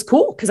I was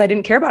cool because I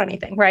didn't care about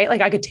anything, right?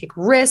 Like I could take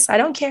risks. I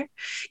don't care,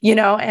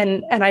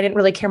 and I didn't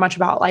really care much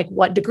about like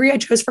what degree I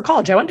chose for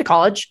college. I went to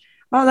college.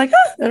 I was like,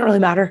 it doesn't really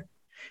matter.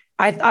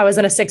 I was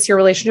in a 6-year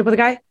relationship with a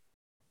guy.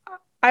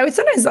 I'd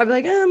be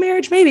like,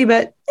 marriage maybe,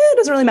 but it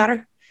doesn't really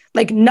matter.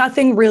 Like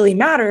nothing really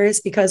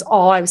matters, because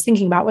all I was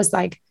thinking about was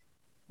like,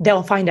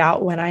 they'll find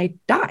out when I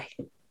die.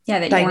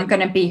 Yeah, that you weren't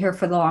going to be here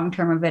for the long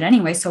term of it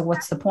anyway. So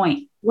what's the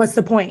point?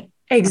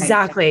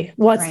 Exactly. Right.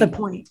 What's the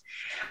point?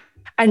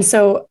 And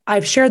so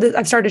I've started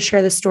to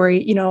share this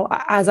story,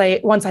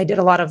 once I did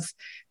a lot of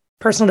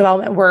personal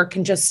development work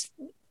and just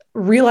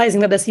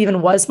realizing that this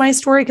even was my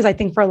story. Cause I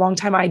think for a long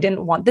time, I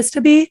didn't want this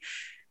to be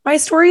my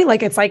story.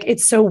 Like,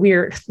 it's so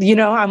weird,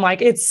 I'm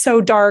like, it's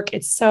so dark.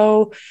 It's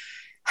so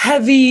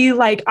heavy.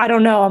 Like, I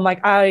don't know. I'm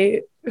like,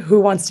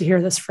 who wants to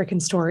hear this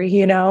freaking story,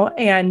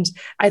 And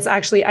it's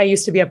actually, I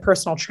used to be a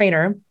personal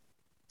trainer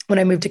when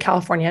I moved to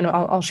California, and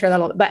I'll share that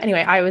a little bit. But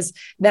anyway,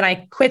 then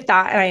I quit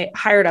that and I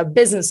hired a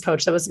business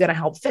coach that was going to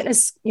help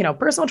fitness,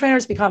 personal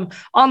trainers become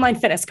online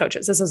fitness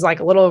coaches. This was like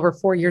a little over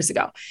 4 years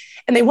ago.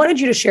 And they wanted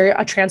you to share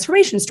a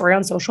transformation story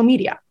on social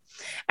media.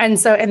 And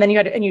then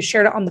you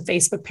shared it on the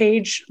Facebook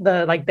page,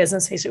 the like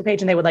business Facebook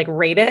page, and they would like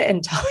rate it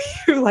and tell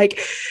you like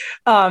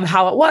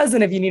how it was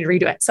and if you need to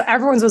redo it. So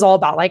everyone's was all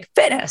about like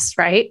fitness,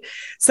 right?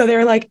 So they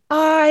were like,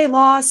 I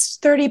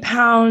lost 30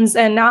 pounds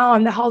and now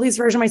I'm the healthiest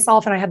version of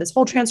myself. And I had this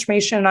whole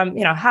transformation. And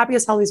I'm,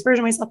 happiest, healthiest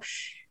version of myself,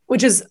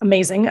 which is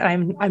amazing.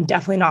 And I'm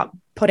definitely not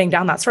putting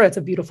down that story. It's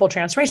a beautiful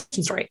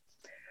transformation story.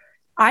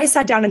 I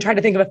sat down and tried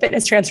to think of a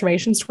fitness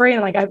transformation story.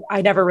 And like,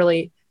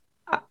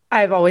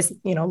 I've always,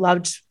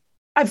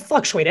 I've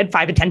fluctuated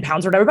 5 to 10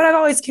 pounds or whatever, but I've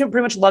always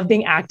pretty much loved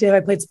being active. I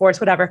played sports,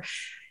 whatever.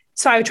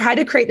 So I tried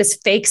to create this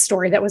fake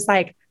story that was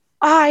like,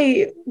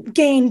 I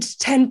gained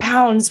 10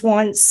 pounds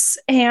once,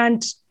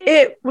 and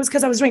it was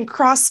because I was doing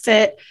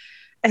CrossFit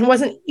and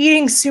wasn't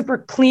eating super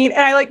clean.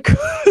 And I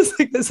was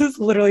like, this is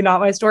literally not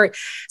my story.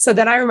 So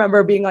then I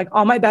remember being like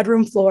on my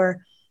bedroom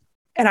floor,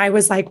 and I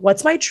was like,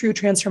 what's my true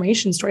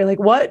transformation story? Like,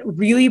 what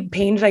really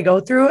pain did I go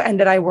through and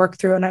did I work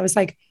through? And I was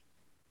like,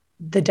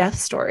 the death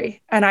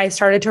story. And I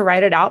started to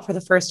write it out for the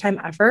first time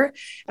ever.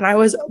 And I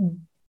was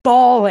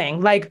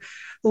bawling, like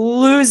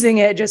losing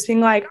it, just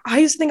being like, I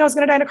used to think I was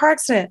going to die in a car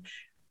accident.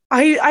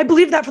 I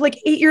believed that for like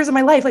 8 years of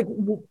my life. Like,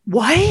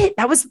 what?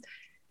 That was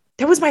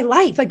my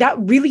life. Like, that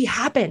really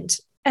happened.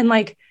 And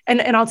like, and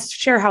I'll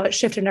share how it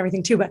shifted and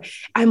everything too. But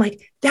I'm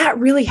like, that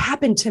really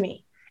happened to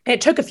me. And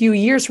it took a few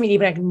years for me to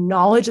even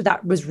acknowledge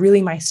that was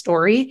really my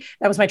story.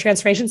 That was my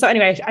transformation. So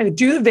anyway, I would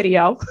do the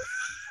video.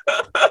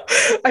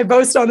 I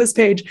post on this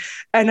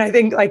page, and I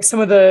think like some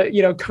of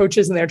the,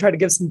 coaches in there tried to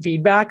give some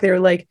feedback. They were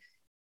like,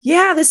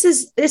 yeah, this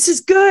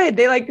is good.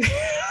 They like,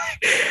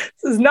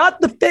 this is not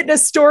the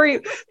fitness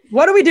story.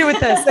 What do we do with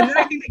this? And then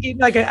I think they gave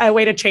me like a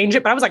way to change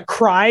it, but I was like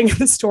crying in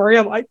the story.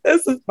 I'm like,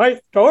 this is my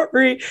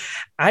story.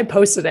 I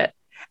posted it.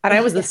 And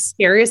it was the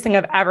scariest thing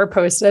I've ever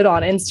posted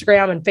on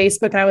Instagram and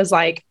Facebook. And I was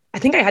like, I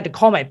think I had to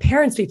call my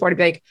parents before to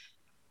be like,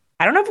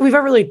 I don't know if we've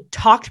ever really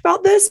talked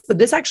about this, but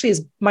this actually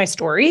is my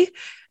story.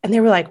 And they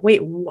were like,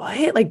 wait,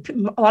 what? Like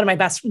a lot of my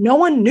best, no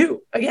one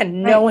knew.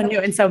 Again, no one knew.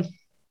 And so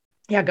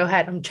Yeah, go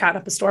ahead. I'm chatting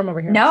up a storm over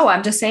here. No,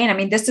 I'm just saying, I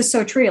mean, this is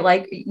so true.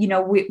 Like,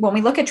 when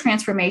we look at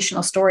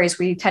transformational stories,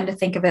 we tend to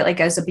think of it like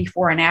as a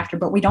before and after,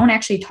 but we don't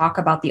actually talk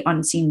about the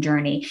unseen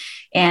journey.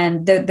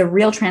 And the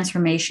real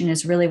transformation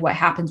is really what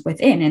happens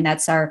within. And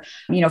that's our,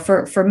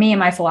 for me and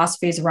my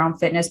philosophy is around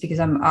fitness, because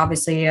I'm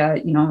obviously,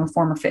 I'm a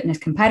former fitness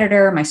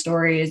competitor. My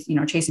story is,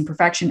 chasing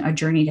perfection, a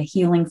journey to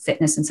healing,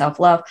 fitness, and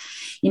self-love.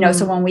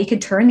 So when we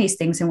could turn these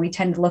things and we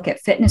tend to look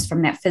at fitness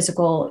from that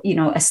physical,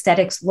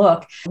 aesthetics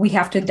look, we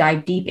have to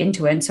dive deep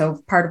into it. And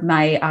so part of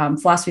my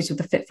philosophies with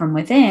the fit from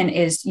within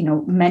is,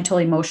 mental,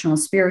 emotional,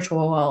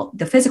 spiritual. Well,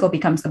 the physical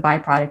becomes the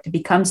byproduct. It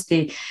becomes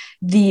the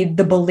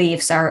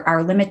beliefs,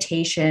 our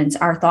limitations,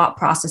 our thought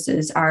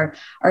processes, our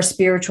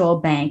spiritual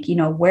bank.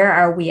 Where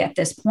are we at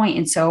this point?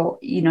 And so,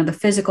 the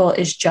physical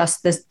is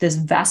just this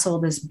vessel,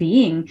 this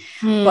being,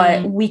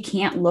 but we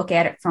can't look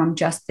at it from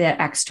just the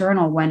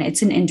external when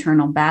it's an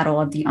internal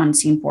battle of the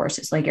unseen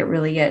forces, like it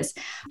really is.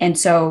 And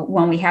so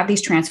when we have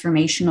these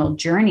transformational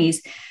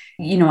journeys,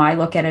 I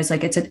look at it as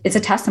like it's a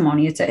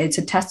testimony. It's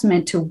a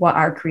testament to what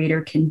our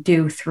creator can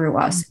do through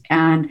us.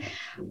 And,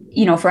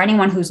 for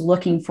anyone who's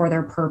looking for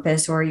their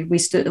purpose, or we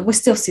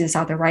still see this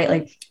out there, right?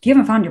 Like, if you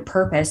haven't found your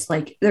purpose,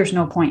 like there's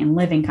no point in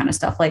living kind of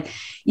stuff. Like,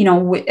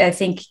 I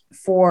think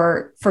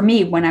for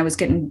me, when I was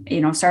getting,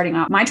 starting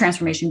out my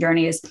transformation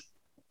journey, is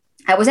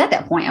I was at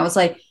that point. I was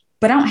like,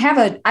 but I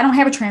don't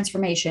have a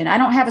transformation. I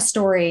don't have a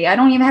story. I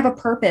don't even have a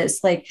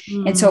purpose. Like,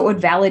 and so it would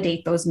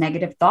validate those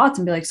negative thoughts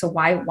and be like, so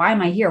why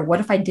am I here? What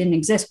if I didn't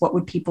exist? What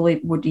would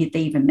they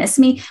even miss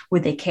me?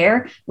 Would they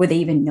care? Would they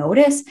even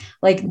notice?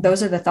 Like,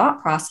 those are the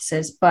thought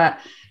processes. But,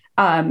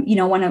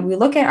 when we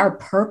look at our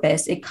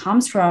purpose, it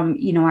comes from,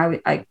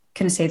 I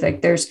kind of say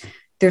like, there's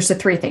the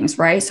three things,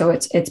 right? So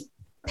it's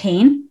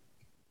pain,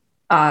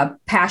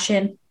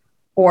 passion,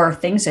 or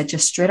things that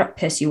just straight up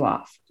piss you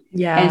off.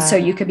 Yeah. And so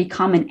you could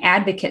become an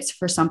advocate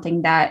for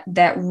something that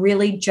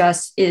really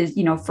just is,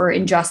 for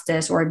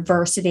injustice or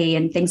adversity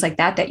and things like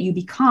that you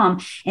become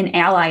an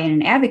ally and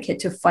an advocate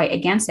to fight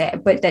against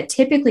it. But that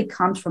typically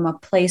comes from a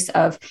place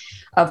of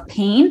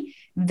pain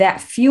that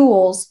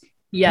fuels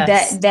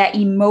that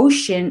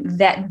emotion,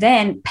 that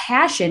then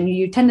passion.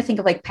 You tend to think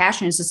of like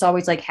passion is just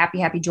always like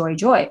happy, happy, joy,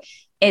 joy.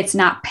 It's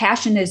not.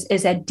 Passion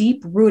is a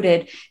deep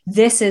rooted,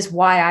 this is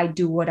why I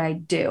do what I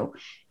do.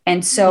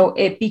 And so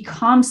it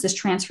becomes this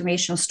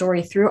transformational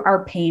story through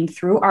our pain,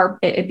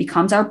 it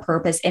becomes our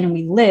purpose. And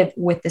we live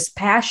with this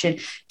passion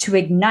to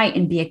ignite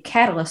and be a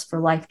catalyst for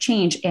life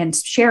change and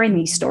sharing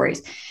these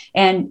stories.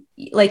 And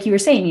like you were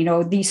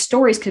saying, these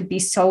stories could be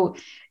so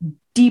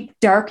deep,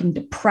 dark, and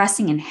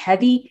depressing and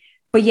heavy,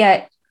 but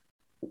yet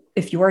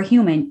if you are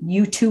human,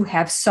 you too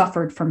have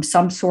suffered from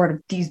some sort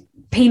of these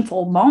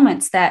painful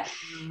moments that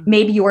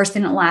maybe yours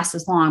didn't last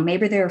as long.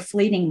 Maybe they're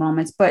fleeting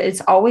moments, but it's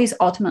always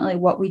ultimately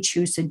what we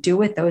choose to do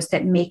with those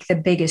that make the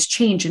biggest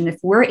change. And if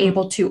we're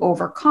able to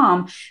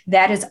overcome,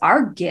 that is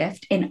our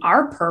gift and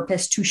our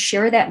purpose to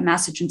share that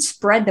message and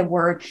spread the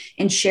word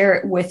and share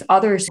it with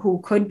others who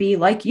could be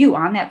like you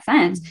on that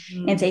fence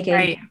and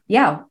thinking,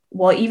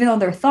 well, even though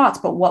they're thoughts,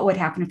 but what would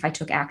happen if I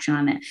took action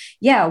on it?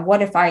 Yeah.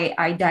 What if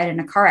I died in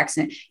a car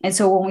accident? And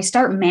so when we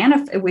start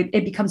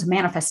it becomes a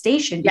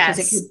manifestation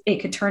because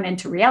it could turn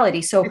into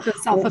reality. So it's a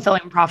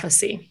self-fulfilling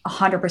prophecy.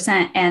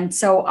 100%. And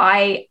so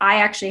I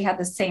actually had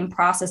the same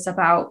process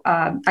about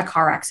a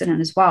car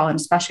accident as well. And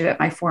especially at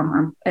my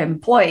former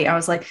employee, I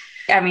was like,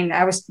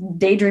 I was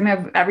daydreaming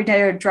of every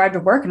day I would drive to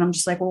work. And I'm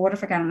just like, well, what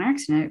if I got in an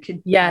accident? It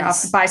could I'll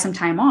buy some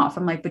time off.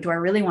 I'm like, but do I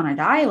really want to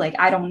die? Like,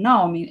 I don't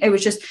know. It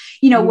was just,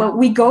 what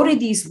we go to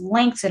these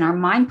lengths and our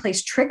mind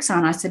plays tricks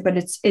on us, but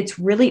it's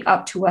really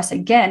up to us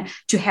again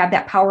to have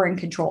that power and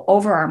control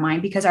over our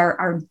mind, because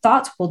our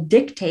thoughts will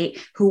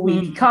dictate who we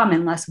become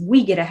unless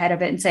we get ahead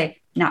of it and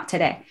say, not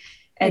today.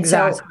 And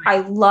so I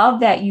love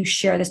that you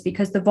share this,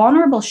 because the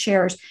vulnerable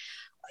shares,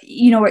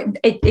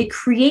 it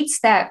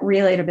creates that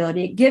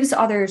relatability. It gives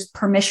others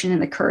permission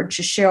and the courage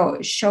to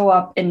show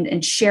up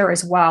and share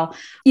as well.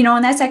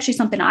 And that's actually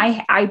something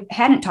I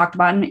hadn't talked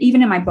about. And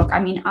even in my book,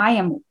 I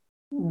am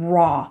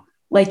raw.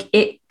 Like,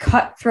 it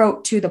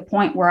cutthroat to the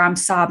point where I'm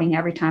sobbing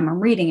every time I'm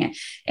reading it.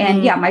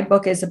 And my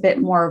book is a bit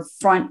more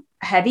front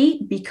heavy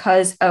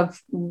because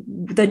of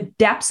the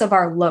depths of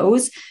our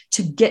lows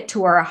to get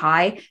to our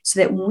high,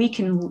 so that we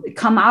can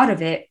come out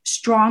of it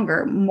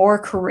stronger, more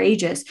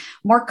courageous,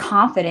 more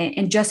confident,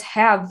 and just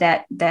have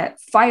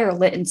that fire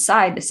lit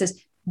inside that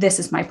says, this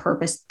is my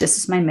purpose, this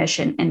is my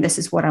mission, and this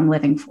is what I'm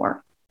living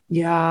for.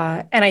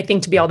 Yeah. And I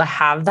think to be able to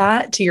have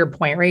that, to your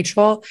point,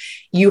 Rachel,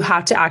 you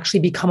have to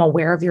actually become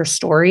aware of your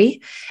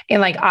story. And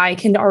like, I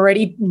can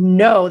already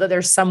know that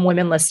there's some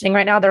women listening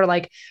right now. They're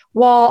like,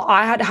 well,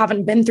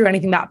 haven't been through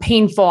anything that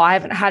painful. I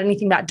haven't had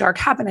anything that dark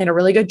happen. I had a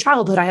really good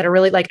childhood. I had a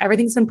really,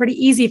 everything's been pretty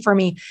easy for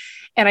me.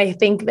 And I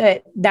think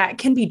that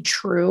can be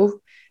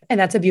true. And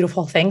that's a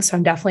beautiful thing. So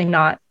I'm definitely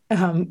not,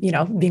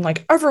 being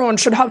like everyone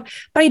should have,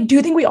 but I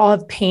do think we all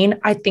have pain.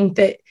 I think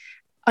that,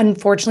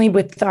 unfortunately,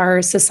 with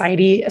our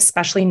society,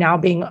 especially now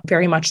being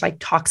very much like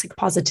toxic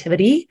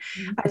positivity,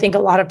 I think a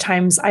lot of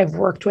times I've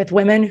worked with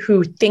women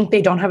who think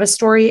they don't have a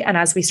story. And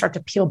as we start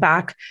to peel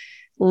back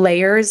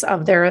layers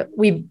of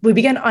we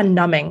begin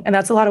unnumbing. And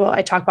that's a lot of what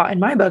I talk about in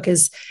my book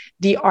is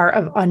the art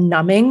of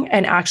unnumbing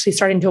and actually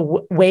starting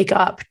to wake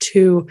up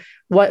to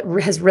what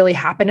has really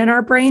happened in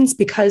our brains,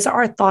 because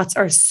our thoughts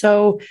are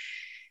so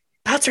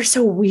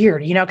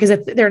weird,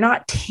 because they're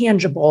not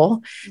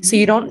tangible. Mm-hmm. So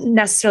you don't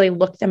necessarily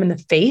look them in the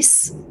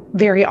face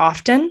very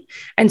often.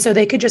 And so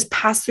they could just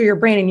pass through your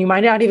brain and you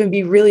might not even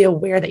be really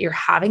aware that you're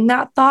having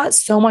that thought.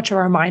 So much of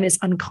our mind is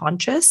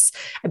unconscious.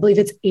 I believe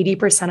it's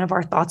 80% of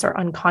our thoughts are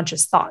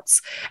unconscious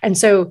thoughts. And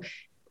so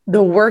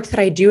the work that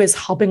I do is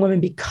helping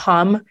women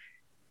become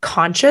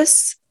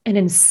conscious and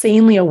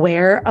insanely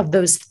aware of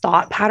those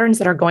thought patterns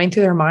that are going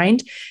through their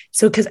mind.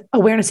 So, because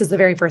awareness is the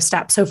very first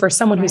step. So for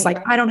someone who's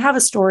like, I don't have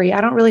a story,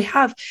 I don't really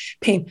have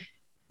pain,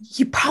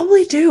 you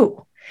probably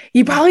do.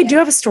 You probably do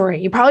have a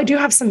story. You probably do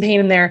have some pain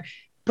in there,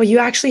 but you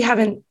actually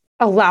haven't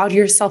allowed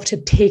yourself to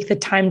take the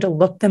time to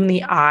look them in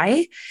the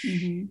eye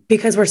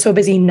because we're so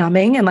busy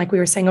numbing. And like we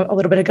were saying a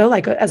little bit ago,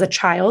 like as a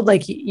child,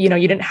 like, you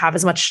didn't have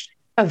as much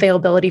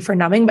availability for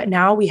numbing, but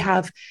now we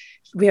have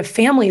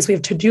families, we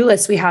have to-do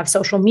lists, we have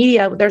social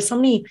media. There's so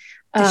many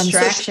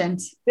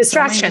distractions,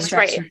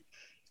 right?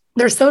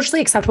 There's socially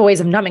acceptable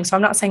ways of numbing. So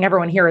I'm not saying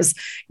everyone here is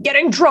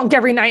getting drunk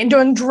every night and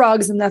doing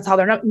drugs and that's how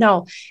they're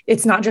no,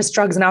 it's not just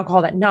drugs and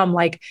alcohol that numb.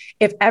 Like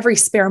if every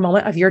spare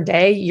moment of your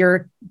day,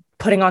 you're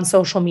putting on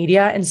social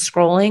media and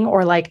scrolling,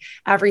 or like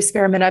every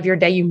spare minute of your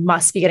day, you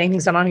must be getting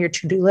things done on your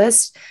to-do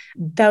list.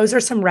 Those are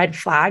some red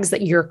flags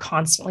that you're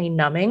constantly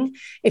numbing.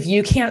 If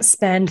you can't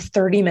spend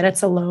 30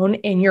 minutes alone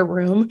in your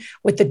room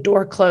with the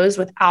door closed,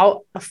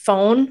 without a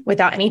phone,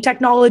 without any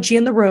technology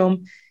in the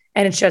room,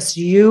 and it's just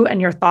you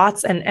and your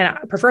thoughts and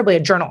preferably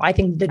a journal. I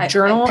think the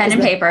journal, pen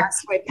and paper,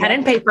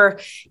 and paper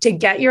to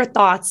get your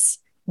thoughts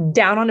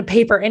down onto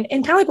paper. And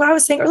kind of like what I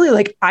was saying earlier,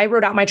 like I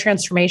wrote out my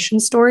transformation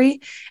story.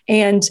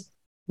 And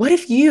what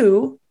if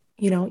you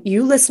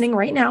listening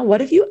right now,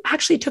 what if you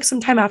actually took some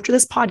time after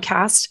this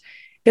podcast?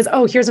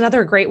 Because, here's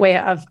another great way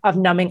of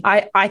numbing.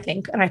 I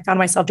think, and I found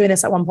myself doing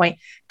this at one point,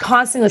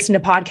 constantly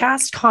listening to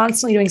podcasts,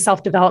 constantly doing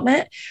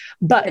self-development,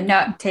 but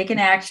not taking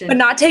action,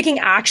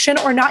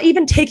 or not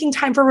even taking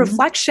time for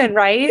reflection,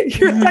 right?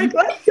 You're like,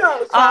 let's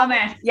go. Oh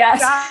man.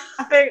 Yes.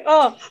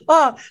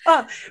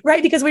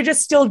 Right. Because we're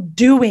just still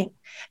doing.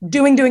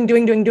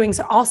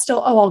 So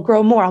I'll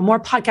grow more,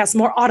 more podcasts,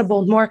 more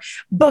Audible, more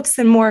books,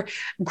 and more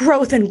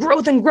growth.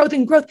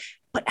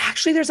 But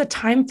actually there's a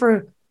time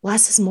for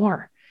less is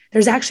more.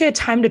 There's actually a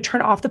time to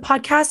turn off the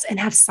podcast and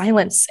have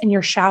silence in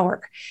your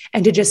shower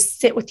and to just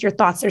sit with your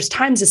thoughts. There's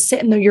times to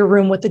sit in your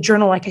room with the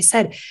journal. Like I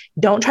said,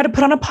 don't try to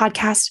put on a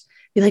podcast.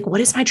 Be like, what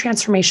is my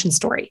transformation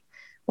story?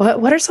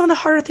 What are some of the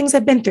harder things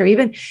I've been through?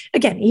 Even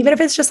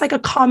if it's just like a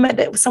comment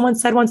that someone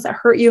said once that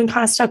hurt you and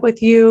kind of stuck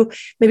with you,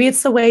 maybe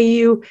it's the way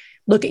you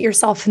look at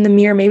yourself in the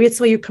mirror. Maybe it's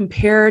the way you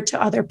compare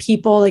to other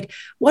people. Like,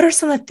 what are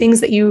some of the things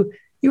that you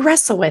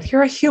wrestle with?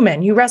 You're a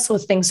human, you wrestle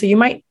with things. So you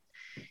might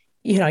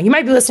be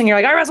listening. You're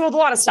like, I wrestle with a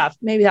lot of stuff.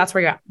 Maybe that's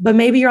where you're at, but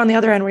maybe you're on the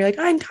other end where you're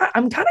like,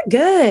 I'm kind of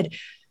good.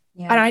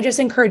 Yeah. And I just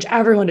encourage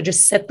everyone to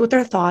just sit with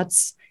their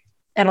thoughts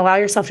and allow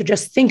yourself to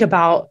just think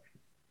about,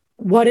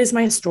 what is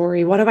my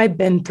story? What have I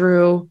been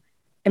through?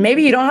 And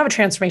maybe you don't have a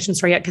transformation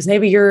story yet because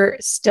maybe you're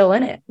still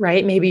in it,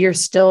 right? Maybe you're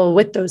still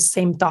with those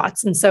same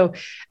thoughts. And so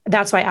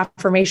that's why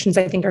affirmations,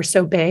 I think, are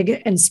so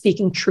big, and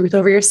speaking truth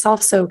over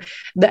yourself. So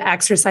the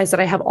exercise that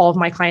I have all of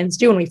my clients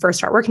do when we first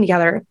start working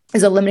together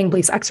is a limiting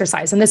beliefs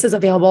exercise. And this is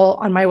available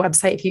on my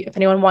website. If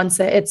anyone wants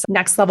it, it's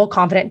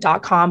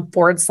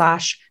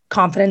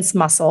nextlevelconfident.com/confidence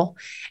muscle.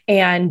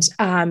 And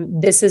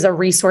this is a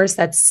resource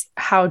that's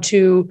how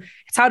to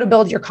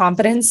build your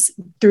confidence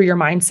through your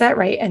mindset,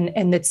 right?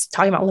 And it's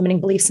talking about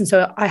limiting beliefs. And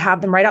so I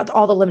have them write out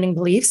all the limiting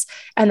beliefs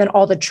and then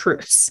all the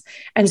truths.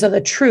 And so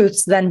the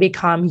truths then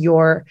become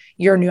your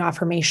new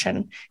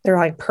affirmation. They're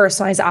like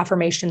personalized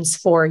affirmations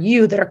for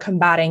you that are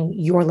combating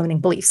your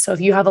limiting beliefs. So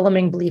if you have a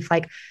limiting belief,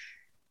 like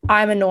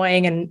I'm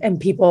annoying and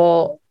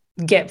people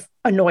get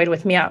annoyed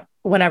with me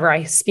whenever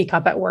I speak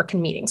up at work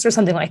and meetings or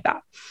something like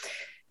that,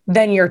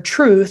 then your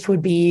truth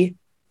would be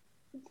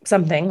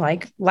something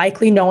like,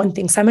 likely no one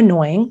thinks I'm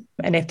annoying.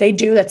 And if they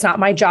do, that's not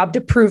my job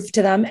to prove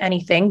to them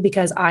anything,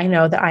 because I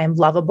know that I am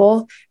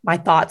lovable. My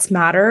thoughts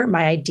matter,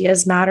 my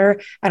ideas matter,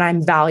 and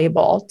I'm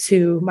valuable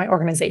to my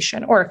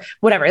organization or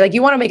whatever. Like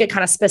you want to make it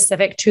kind of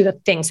specific to the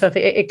thing. So if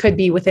it could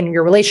be within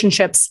your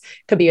relationships,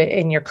 could be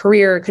in your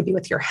career, it could be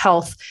with your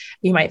health.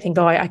 You might think,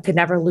 I could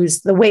never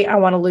lose the weight I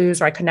want to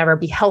lose, or I could never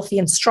be healthy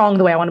and strong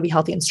the way I want to be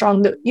healthy and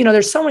strong.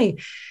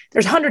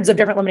 There's hundreds of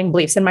different limiting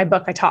beliefs in my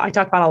book. I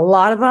talk about a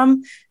lot of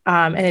them.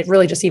 And it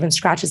really just even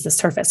scratches the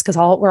surface because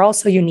we're all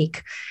so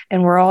unique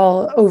and we're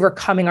all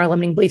overcoming our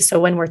limiting beliefs.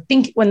 So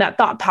when that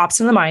thought pops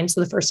in the mind,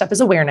 so the first step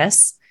is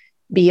awareness,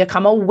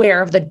 become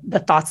aware of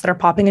the thoughts that are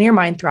popping in your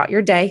mind throughout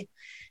your day,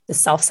 the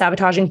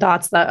self-sabotaging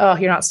thoughts that, oh,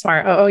 you're not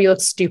smart. Oh, you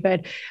look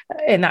stupid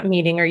in that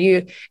meeting, or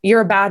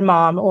you're a bad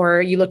mom,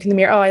 or you look in the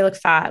mirror. Oh, I look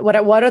fat. What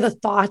are the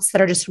thoughts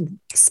that are just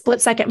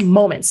split-second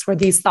moments where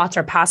these thoughts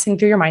are passing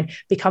through your mind?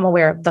 Become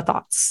aware of the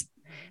thoughts.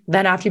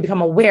 Then after you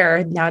become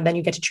aware, then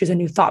you get to choose a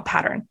new thought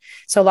pattern.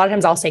 So a lot of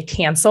times I'll say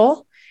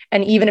cancel.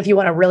 And even if you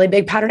want a really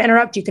big pattern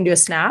interrupt, you can do a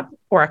snap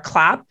or a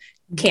clap,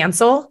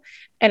 cancel.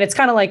 And it's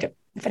kind of like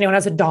if anyone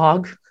has a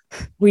dog,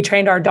 we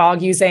trained our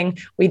dog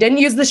we didn't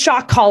use the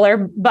shock collar,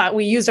 but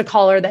we used a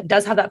collar that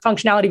does have that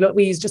functionality, but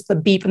we use just the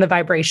beep and the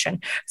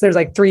vibration. So there's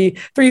like three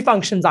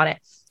functions on it.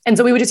 And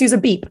so we would just use a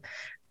beep.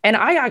 And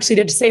I actually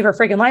did to save her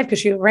freaking life because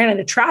she ran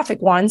into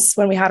traffic once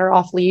when we had her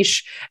off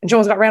leash and she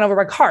almost got ran over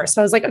by a car.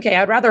 So I was like, okay,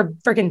 I'd rather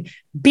freaking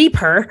beep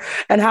her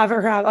and have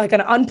her have like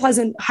an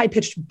unpleasant high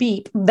pitched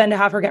beep than to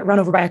have her get run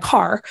over by a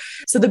car.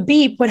 So the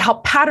beep would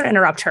help pattern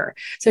interrupt her.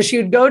 So she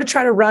would go to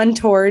try to run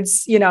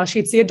towards,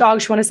 she'd see a dog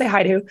she wanted to say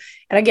hi to.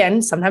 And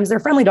again, sometimes they're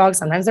friendly dogs,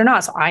 sometimes they're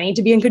not. So I need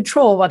to be in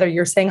control whether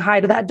you're saying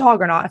hi to that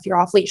dog or not if you're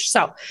off leash.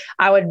 So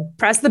I would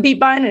press the beep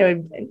button and it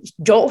would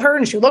jolt her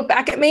and she'd look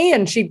back at me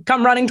and she'd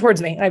come running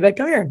towards me. And I'd be like,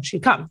 come here. And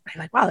she'd come. I'm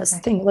like, wow, this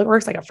thing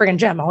works like a friggin'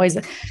 gem. Always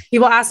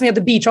people ask me at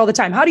the beach all the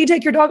time, how do you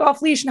take your dog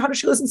off leash and how does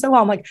she listen so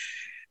well? I'm like,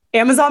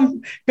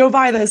 Amazon, go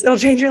buy this. It'll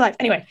change your life.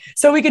 Anyway,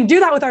 so we can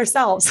do that with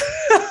ourselves.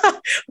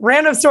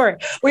 Random story.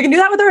 We can do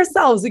that with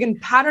ourselves. We can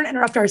pattern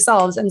interrupt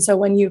ourselves. And so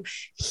when you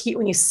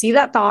see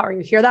that thought or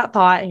you hear that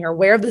thought and you're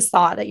aware of this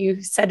thought that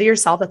you said to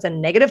yourself, that's a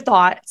negative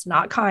thought, it's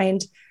not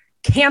kind,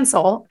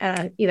 cancel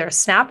and either a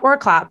snap or a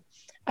clap,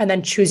 and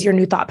then choose your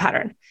new thought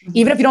pattern. Mm-hmm.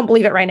 Even if you don't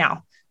believe it right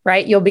now,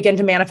 right? You'll begin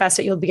to manifest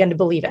it. You'll begin to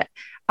believe it.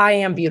 I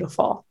am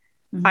beautiful.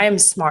 Mm-hmm. I am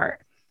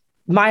smart.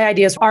 My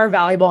ideas are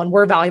valuable and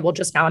were valuable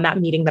just now in that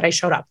meeting that I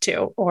showed up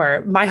to,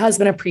 or my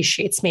husband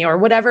appreciates me, or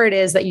whatever it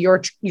is that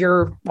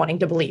you're wanting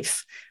to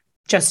believe.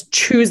 Just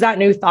choose that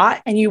new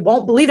thought and you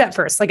won't believe at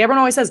first. Like everyone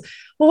always says,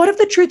 well, what if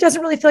the truth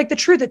doesn't really feel like the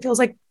truth? It feels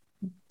like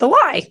the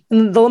lie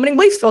and the limiting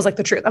beliefs feels like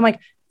the truth. I'm like,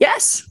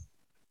 yes.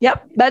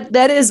 Yep.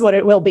 That is what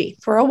it will be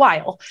for a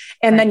while.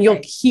 And then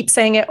you'll keep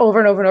saying it over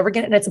and over and over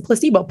again. And it's a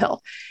placebo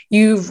pill.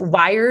 You've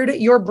wired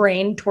your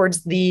brain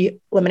towards the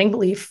limiting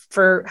belief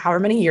for however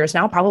many years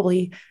now,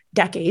 probably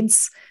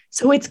decades.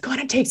 So it's going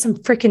to take some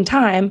freaking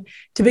time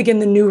to begin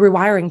the new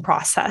rewiring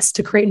process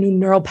to create new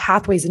neural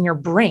pathways in your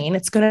brain.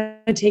 It's going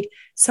to take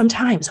some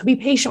time. So be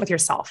patient with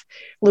yourself.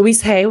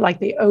 Louise Hay, like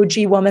the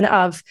OG woman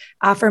of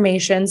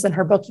affirmations and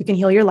her book, You Can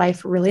Heal Your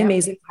Life, really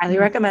amazing. Highly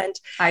recommend.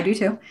 I do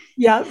too.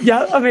 Yeah.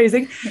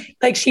 Amazing.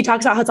 Like she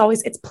talks about how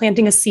it's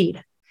planting a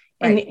seed.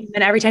 Right.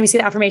 And every time you see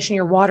the affirmation,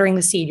 you're watering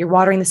the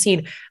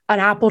seed. An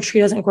apple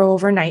tree doesn't grow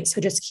overnight. So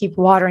just keep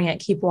watering it,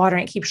 keep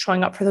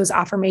showing up for those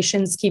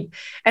affirmations.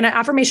 And an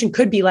affirmation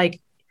could be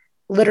like,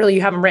 literally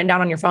you have them written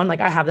down on your phone. Like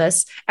I have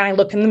this and I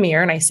look in the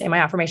mirror and I say my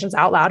affirmations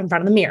out loud in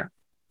front of the mirror,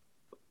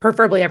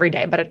 preferably every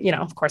day. But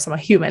of course I'm a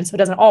human, so it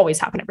doesn't always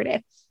happen every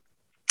day.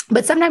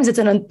 But sometimes it's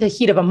in the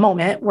heat of a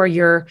moment where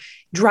you're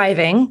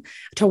driving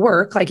to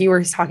work, like you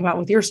were talking about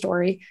with your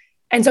story.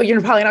 And so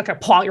you're probably not going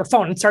to pull out your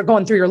phone and start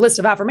going through your list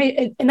of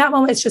affirmations. In that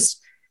moment, it's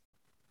just,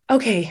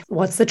 okay,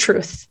 what's the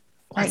truth?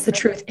 What's the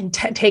truth? And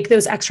take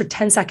those extra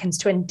 10 seconds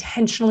to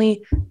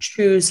intentionally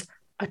choose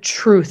a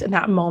truth in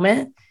that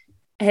moment.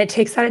 And it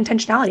takes that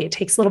intentionality. It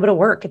takes a little bit of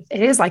work.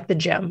 It is like the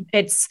gym.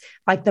 It's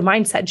like the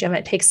mindset gym.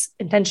 It takes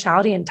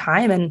intentionality and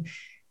time. And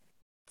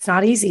it's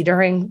not easy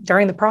during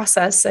the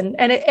process. And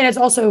it's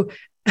also,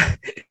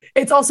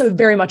 it's also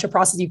very much a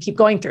process you keep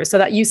going through. So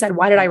that you said,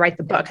 why did I write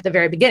the book at the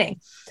very beginning?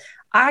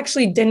 I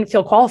actually didn't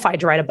feel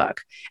qualified to write a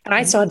book. And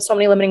I still had so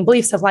many limiting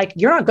beliefs of like,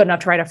 you're not good enough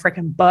to write a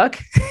freaking book.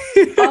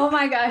 Oh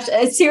my gosh.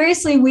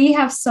 Seriously, we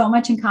have so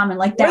much in common.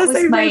 Like that was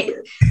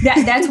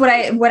that's what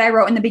I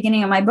wrote in the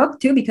beginning of my book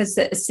too, because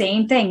the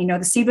same thing,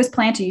 the seed was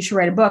planted, you should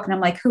write a book. And I'm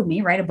like, who,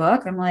 me write a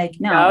book? I'm like,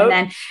 no.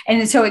 Nope.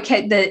 And so it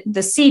kept,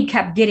 the seed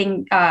kept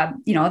getting,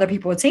 other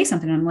people would say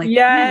something. And I'm like,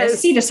 yes, the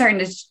seed is starting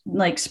to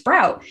like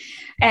sprout.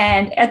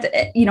 And at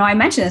the, I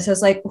mentioned this, I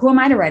was like, who am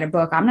I to write a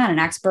book? I'm not an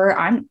expert.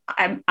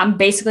 I'm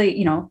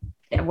basically,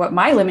 what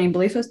my limiting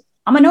belief was,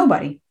 I'm a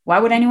nobody. Why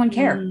would anyone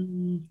care?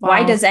 Wow.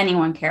 Why does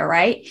anyone care?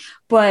 Right.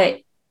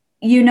 But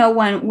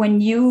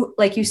when you,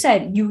 like you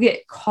said, you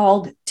get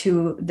called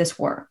to this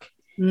work,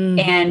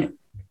 and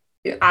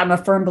I'm a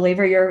firm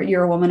believer,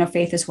 you're a woman of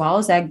faith as well,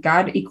 is that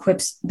God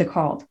equips the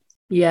called.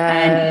 Yeah.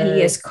 And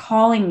he is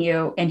calling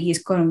you and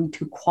he's going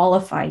to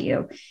qualify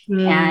you.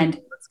 And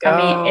I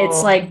mean,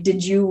 it's like,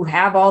 did you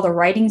have all the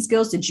writing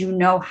skills? Did you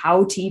know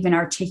how to even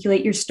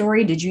articulate your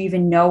story? Did you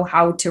even know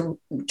how to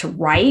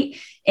write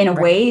in a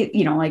way,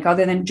 like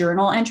other than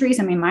journal entries?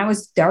 I mean, mine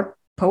was dark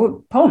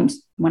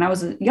poems when I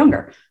was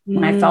younger.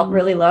 When I felt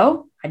really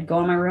low, I'd go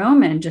in my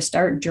room and just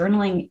start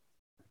journaling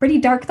pretty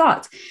dark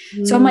thoughts.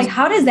 So I'm like,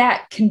 how does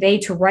that convey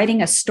to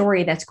writing a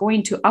story that's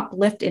going to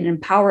uplift and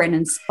empower and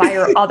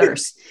inspire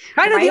others?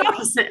 Kind of the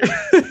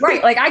opposite.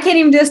 Right. Like I can't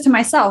even do this to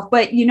myself,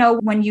 but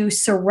when you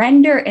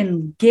surrender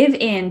and give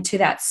in to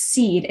that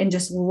seed and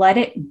just let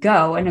it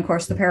go. And of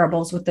course the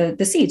parables with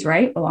the seeds,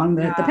 right? Along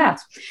the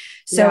path.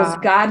 So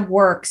God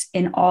works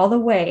in all the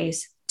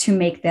ways to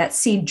make that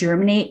seed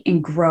germinate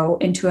and grow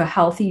into a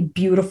healthy,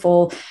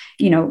 beautiful,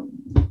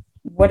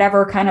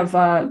 whatever kind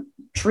of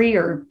tree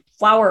or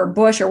flower or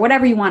bush or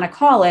whatever you want to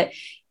call it.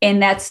 And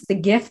that's the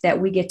gift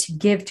that we get to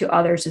give to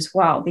others as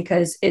well,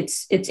 because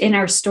it's in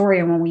our story.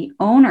 And when we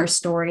own our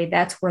story,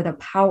 that's where the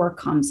power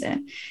comes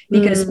in.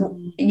 Because,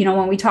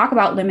 when we talk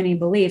about limiting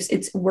beliefs,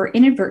 we're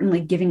inadvertently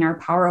giving our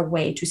power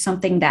away to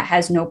something that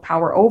has no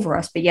power over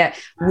us, but yet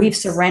we've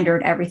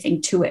surrendered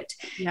everything to it.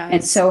 Yes.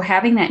 And so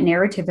having that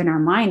narrative in our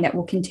mind that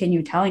will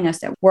continue telling us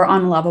that we're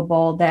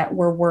unlovable, that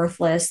we're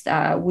worthless,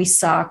 we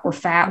suck, we're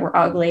fat, we're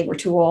ugly, we're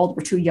too old,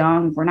 we're too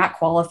young, we're not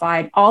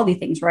qualified, all these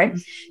things, right?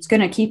 It's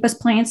going to keep us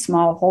playing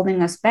small,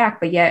 holding us back,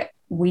 but yet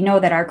we know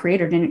that our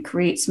creator didn't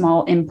create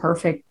small,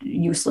 imperfect,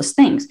 useless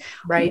things.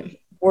 Right.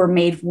 We're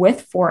made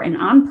with, for, and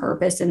on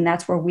purpose. And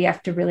that's where we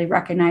have to really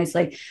recognize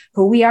like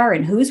who we are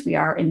and whose we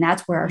are. And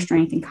that's where our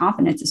strength and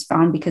confidence is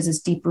found, because it's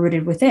deep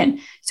rooted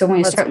within. So when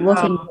you start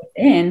looking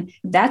within,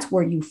 that's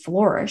where you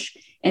flourish.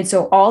 And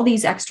so all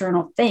these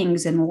external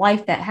things in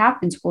life that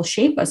happens will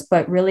shape us,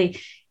 but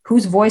really,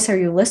 whose voice are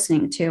you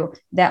listening to?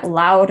 That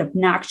loud,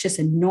 obnoxious,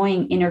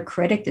 annoying inner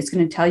critic that's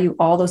going to tell you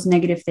all those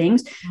negative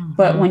things.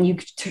 But when you,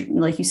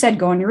 like you said,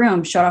 go in your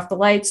room, shut off the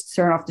lights,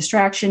 turn off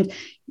distractions,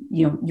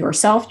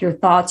 yourself, your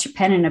thoughts, your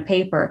pen and a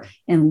paper,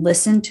 and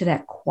listen to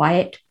that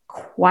quiet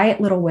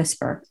little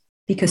whisper.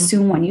 Because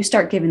soon when you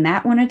start giving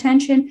that one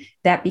attention,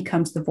 that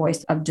becomes the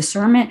voice of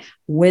discernment,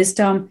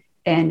 wisdom,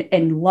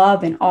 and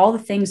love, and all the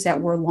things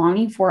that we're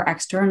longing for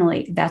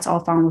externally. That's all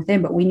found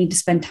within, but we need to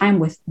spend time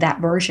with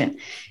that version.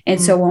 And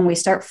so when we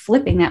start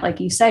flipping that, like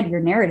you said, your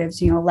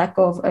narratives, let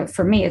go of,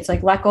 for me, it's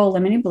like let go of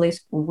limiting beliefs,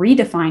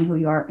 redefine who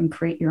you are, and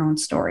create your own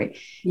story.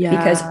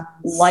 Yes. Because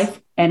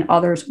life and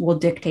others will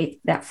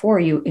dictate that for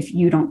you if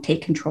you don't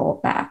take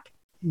control back.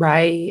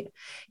 Right.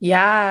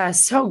 Yeah.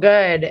 So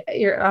good.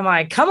 I'm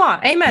like, come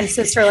on. Amen,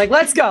 sister. Like,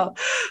 let's go.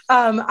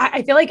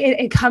 I feel like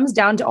it comes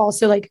down to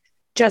also like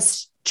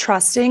just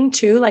trusting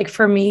too. Like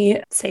for me,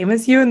 same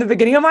as you in the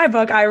beginning of my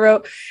book, I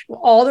wrote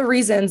all the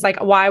reasons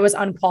like why I was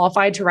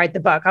unqualified to write the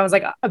book. I was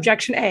like,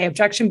 objection A,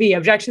 objection B,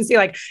 objection C,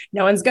 like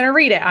no one's going to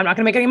read it. I'm not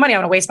going to make any money. I'm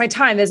going to waste my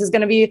time. This is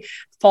going to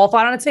fall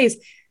flat on its face.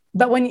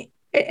 But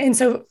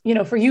so,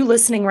 for you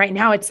listening right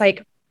now, it's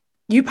like,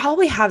 you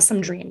probably have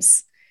some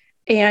dreams,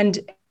 and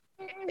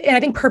I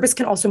think purpose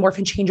can also morph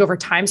and change over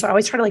time. So I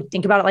always try to like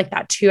think about it like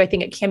that too. I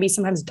think it can be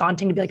sometimes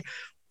daunting to be like,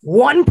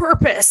 one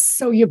purpose.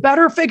 So you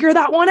better figure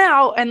that one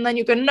out. And then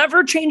you can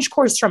never change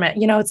course from it.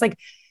 It's like,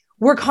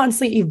 we're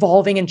constantly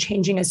evolving and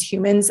changing as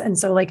humans. And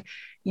so like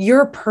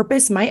your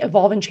purpose might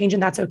evolve and change,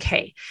 and that's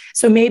okay.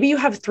 So maybe you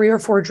have 3 or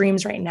 4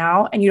 dreams right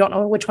now and you don't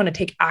know which one to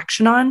take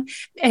action on.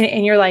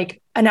 And you're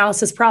like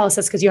analysis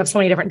paralysis because you have so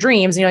many different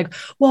dreams. And you're like,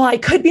 well, I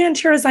could be an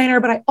interior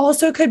designer, but I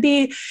also could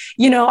be,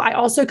 I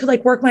also could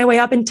like work my way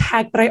up in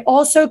tech, but I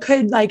also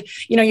could like,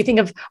 you think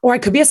of, or I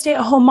could be a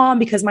stay-at-home mom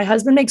because my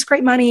husband makes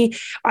great money.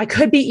 I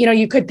could be,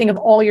 you could think of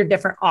all your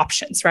different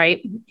options, right?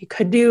 You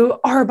could do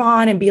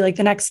Arbonne and be like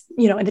the next,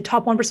 in the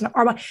top 1% of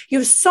Arbonne. You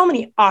have so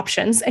many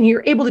options and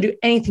you're able to do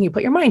anything you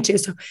put your mind to.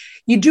 So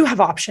you do have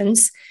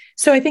options.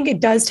 So I think it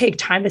does take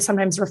time to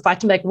sometimes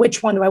reflect and be like,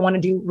 which one do I want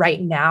to do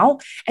right now?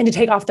 And to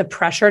take off the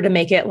pressure to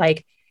make it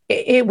like,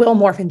 it will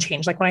morph and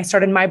change. Like when I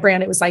started my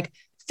brand, it was like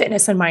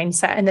fitness and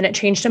mindset. And then it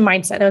changed to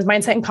mindset. And it was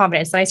mindset and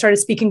confidence. Then I started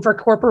speaking for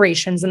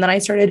corporations. And then I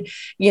started,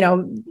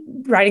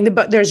 writing the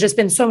book. There's just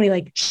been so many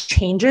like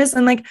changes,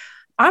 and like,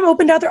 I'm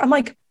open to other, I'm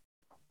like,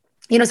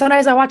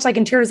 sometimes I watch like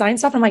interior design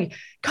stuff. And I'm like,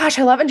 gosh,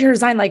 I love interior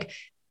design. Like,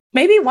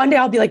 maybe one day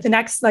I'll be like the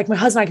next, like my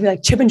husband, I can be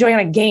like Chip and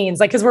Joanna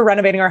Gaines, like, cause we're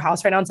renovating our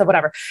house right now and stuff,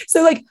 whatever.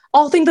 So like,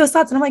 I'll think those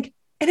thoughts and I'm like,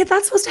 and if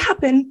that's supposed to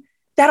happen,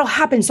 that'll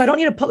happen. So I don't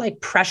need to put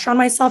like pressure on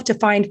myself to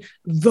find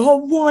the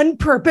one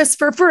purpose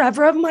for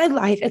forever of my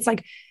life. It's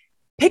like,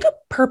 pick a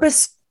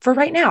purpose for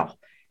right now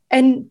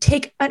and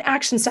take an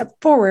action step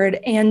forward.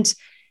 And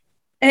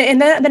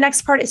then the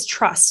next part is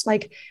trust,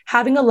 like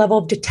having a level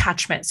of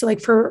detachment. So like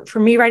for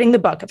me writing the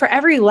book, for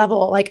every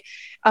level, like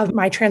of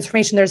my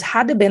transformation, there's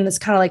had to been this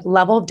kind of like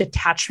level of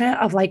detachment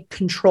of like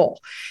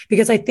control.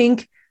 Because I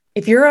think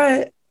if you're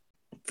a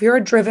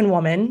driven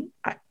woman,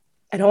 I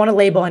don't want to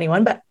label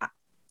anyone, but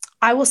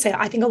I will say,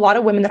 I think a lot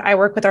of women that I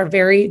work with are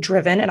very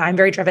driven, and I'm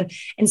very driven.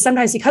 And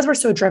sometimes because we're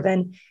so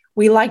driven,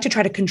 we like to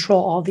try to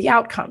control all the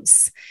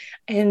outcomes,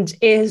 and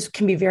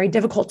can be very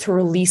difficult to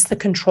release the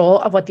control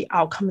of what the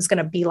outcome is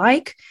going to be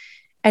like.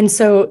 And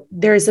so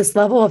there's this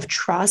level of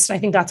trust. And I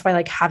think that's why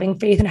like having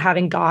faith and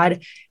having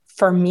God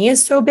for me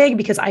is so big,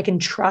 because I can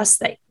trust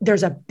that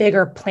there's a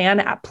bigger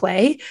plan at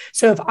play.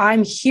 So if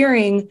I'm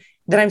hearing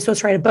that I'm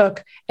supposed to write a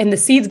book and the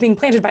seeds being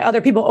planted by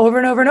other people over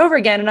and over and over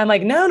again, and I'm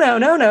like, no,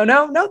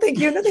 thank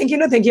you. No,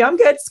 thank you. I'm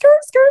good.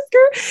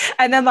 Skirt.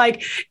 And then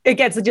like, it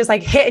gets just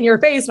like hit in your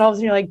face. And all of a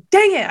sudden you're like,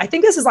 dang it. I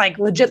think this is like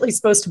legitimately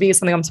supposed to be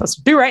something I'm supposed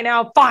to do right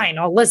now. Fine.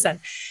 I'll listen.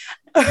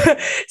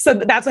 So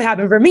that's what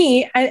happened for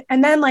me.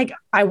 And then like,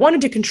 I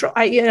wanted to control,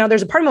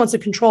 there's a part of me wants to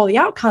control the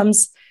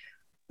outcomes,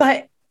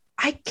 but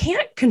I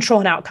can't control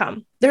an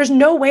outcome. There's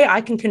no way I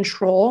can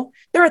control.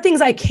 There are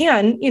things I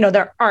can,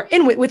 that are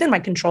within my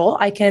control.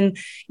 I can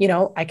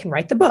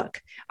write the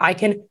book. I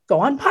can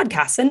go on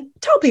podcasts and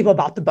tell people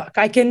about the book.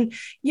 I can,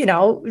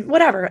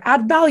 whatever,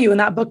 add value in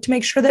that book to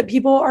make sure that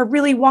people are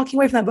really walking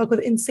away from that book with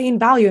insane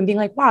value and being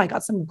like, wow, I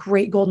got some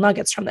great gold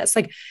nuggets from this.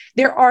 Like,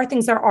 there are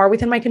things that are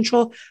within my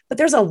control, but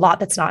there's a lot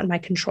that's not in my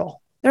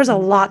control. There's a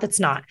lot that's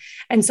not.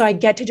 And so I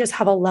get to just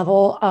have a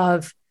level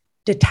of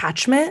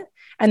detachment.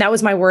 And that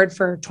was my word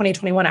for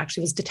 2021,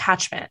 actually, was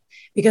detachment,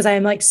 because I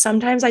am like,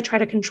 sometimes I try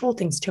to control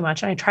things too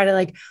much and I try to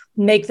like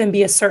make them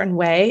be a certain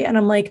way. And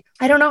I'm like,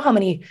 I don't know how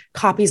many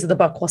copies of the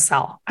book will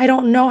sell. I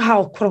don't know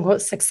how quote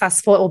unquote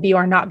successful it will be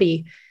or not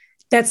be.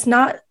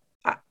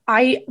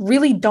 I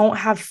really don't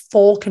have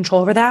full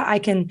control over that. I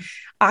can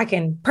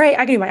pray,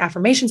 I can do my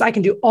affirmations, I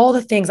can do all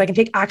the things, I can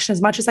take action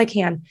as much as I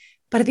can.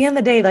 But at the end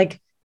of the day, like,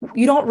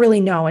 you don't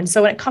really know. And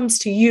so when it comes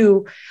to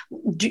you,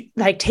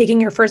 like taking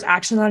your first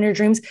actions on your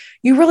dreams,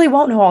 you really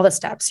won't know all the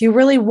steps. You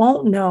really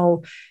won't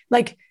know.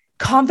 Like,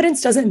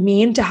 confidence doesn't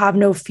mean to have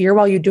no fear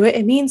while you do it.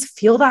 It means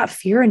feel that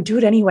fear and do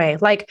it anyway.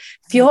 Like,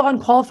 feel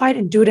unqualified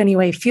and do it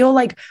anyway. Feel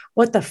like,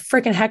 what the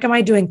freaking heck am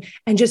I doing?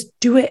 And just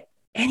do it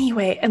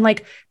anyway. And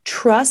like,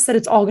 trust that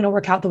it's all going to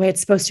work out the way it's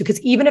supposed to. Because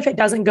even if it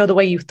doesn't go the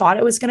way you thought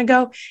it was going to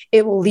go,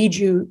 it will lead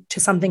you to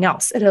something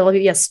else. It'll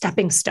be a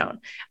stepping stone.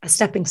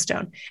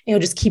 And you'll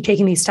just keep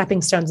taking these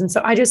stepping stones. And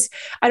so I don't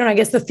know, I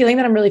guess the feeling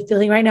that I'm really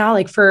feeling right now,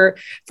 like for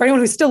anyone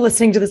who's still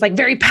listening to this, like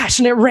very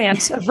passionate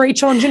rant of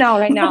Rachel and Janelle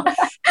right now,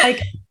 like,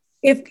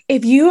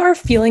 if you are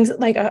feeling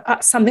like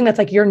something that's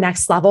like your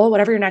next level,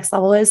 whatever your next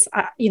level is,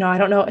 I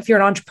don't know if you're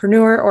an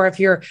entrepreneur or if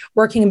you're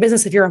working in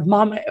business, if you're a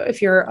mom,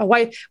 if you're a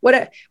wife,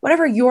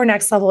 whatever your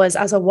next level is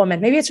as a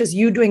woman, maybe it's just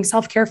you doing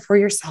self-care for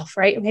yourself,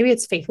 right? Maybe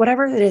it's faith,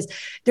 whatever it is,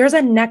 there's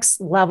a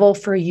next level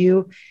for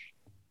you.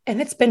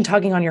 And it's been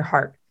tugging on your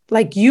heart.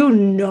 Like,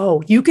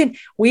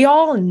 we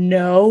all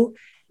know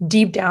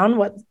deep down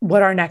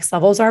what our next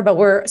levels are,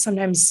 but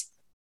sometimes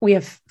we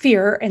have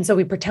fear. And so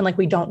we pretend like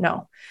we don't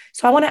know.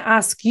 So I want to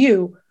ask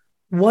you,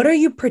 what are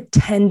you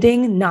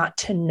pretending not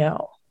to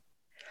know?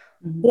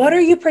 Mm-hmm. What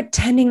are you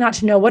pretending not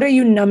to know? What are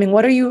you numbing?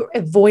 What are you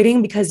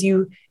avoiding because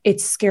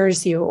it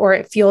scares you or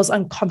it feels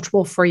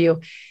uncomfortable for you?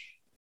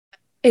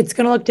 It's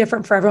going to look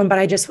different for everyone, but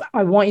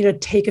I want you to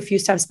take a few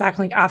steps back,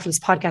 like after this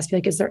podcast, be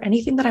like, is there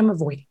anything that I'm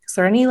avoiding? Is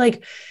there any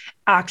like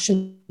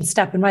action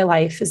step in my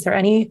life? Is there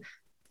anything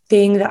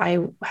that I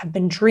have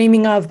been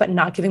dreaming of, but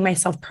not giving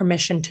myself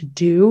permission to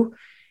do?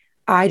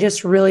 I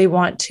just really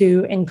want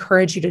to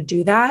encourage you to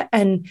do that.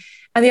 And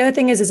the other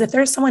thing is if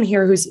there's someone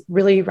here who's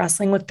really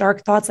wrestling with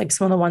dark thoughts, like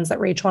some of the ones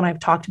that Rachel and I've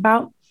talked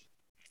about,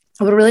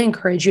 I would really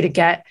encourage you to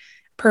get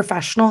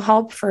professional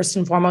help first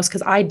and foremost,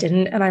 because I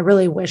didn't. And I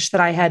really wish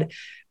that I had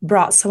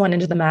brought someone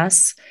into the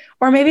mess.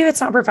 Or maybe if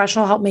it's not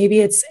professional help, maybe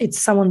it's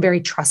someone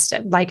very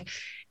trusted. Like,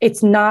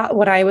 it's not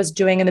what I was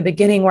doing in the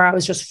beginning where I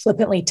was just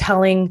flippantly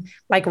telling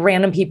like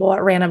random people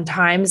at random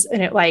times.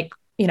 And it like,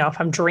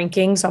 if I'm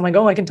drinking, so I'm like,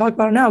 oh, I can talk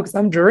about it now because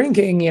I'm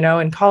drinking,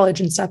 in college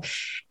and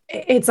stuff.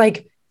 It's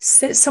like,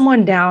 sit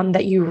someone down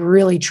that you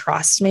really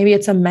trust. Maybe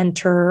it's a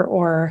mentor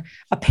or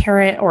a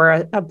parent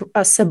or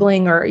a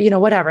sibling or,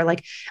 whatever,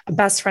 like a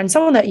best friend,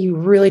 someone that you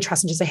really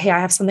trust, and just say, hey, I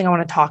have something I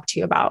want to talk to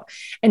you about,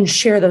 and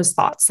share those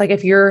thoughts. Like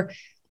if you're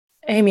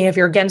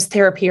against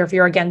therapy or if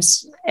you're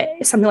against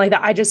something like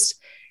that,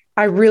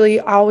 I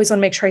always want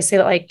to make sure I say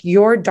that like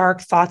your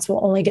dark thoughts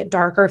will only get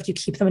darker if you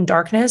keep them in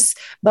darkness,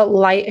 but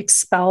light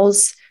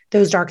expels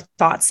those dark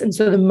thoughts. And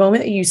so the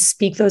moment that you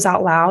speak those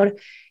out loud,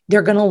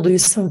 they're going to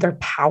lose some of their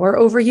power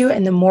over you.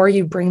 And the more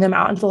you bring them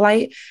out into the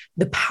light,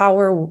 the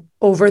power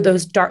over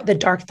the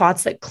dark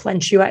thoughts that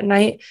clench you at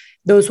night,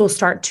 those will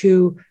start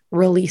to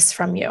release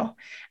from you.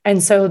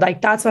 And so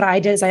like, that's what I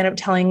did is I ended up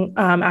telling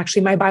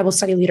actually my Bible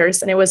study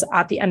leaders, and it was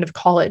at the end of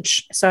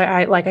college. So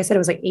like I said, it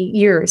was like 8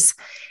 years.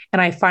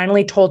 And I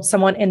finally told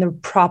someone in the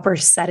proper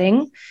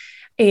setting.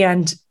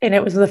 And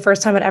it was the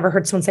first time I'd ever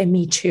heard someone say,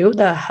 me too.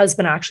 The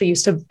husband actually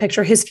used to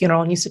picture his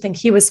funeral and used to think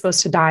he was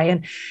supposed to die.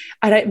 And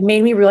it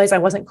made me realize I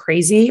wasn't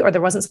crazy, or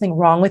there wasn't something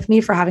wrong with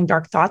me for having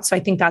dark thoughts. So I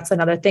think that's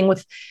another thing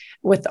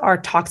with our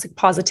toxic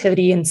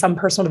positivity and some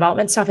personal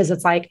development stuff, is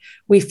it's like,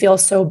 we feel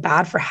so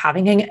bad for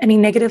having any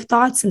negative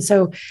thoughts. And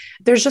so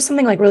there's just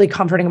something like really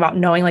comforting about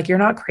knowing like, you're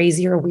not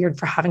crazy or weird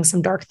for having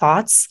some dark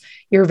thoughts.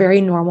 You're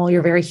very normal.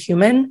 You're very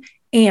human.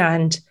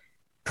 And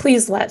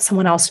please let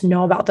someone else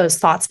know about those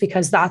thoughts,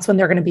 because that's when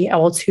they're going to be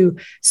able to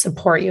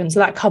support you. And so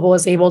that couple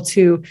was able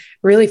to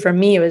really, for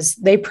me,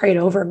 they prayed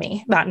over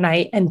me that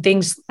night, and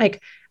things like,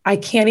 I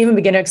can't even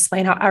begin to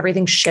explain how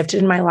everything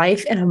shifted in my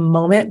life in a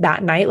moment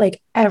that night.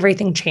 Like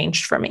everything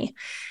changed for me.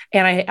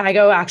 And I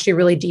go actually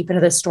really deep into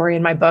this story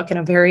in my book in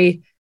a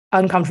very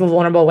uncomfortable,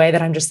 vulnerable way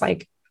that I'm just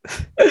like,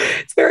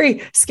 it's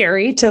very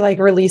scary to like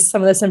release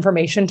some of this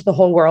information to the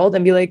whole world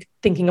and be like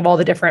thinking of all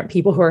the different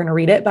people who are going to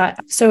read it. But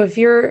so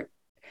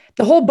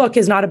the whole book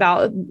is not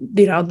about,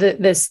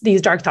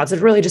 these dark thoughts.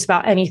 It's really just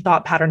about any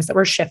thought patterns that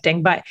we're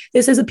shifting, but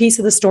this is a piece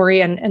of the story.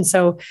 And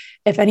so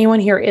if anyone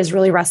here is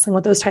really wrestling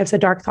with those types of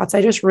dark thoughts,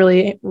 I just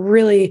really,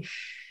 really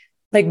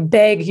like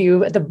beg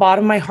you at the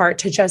bottom of my heart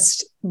to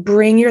just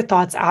bring your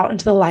thoughts out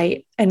into the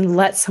light and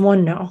let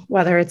someone know,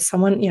 whether it's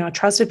someone, a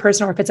trusted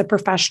person, or if it's a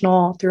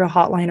professional through a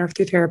hotline or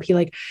through therapy,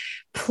 like,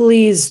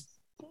 please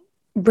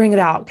bring it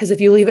out. Because if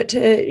you leave it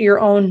to your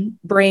own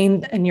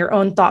brain and your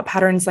own thought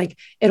patterns, like,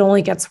 it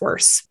only gets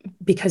worse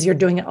because you're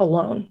doing it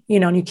alone,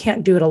 and you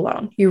can't do it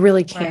alone. You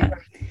really can't.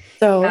 Right.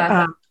 So,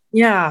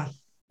 yeah.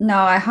 No,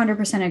 I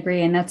 100%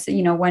 agree. And that's,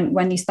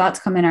 when these thoughts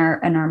come in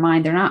our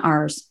mind, they're not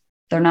ours.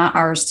 They're not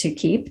ours to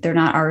keep. They're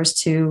not ours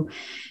to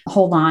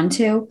hold on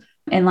to.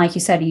 And like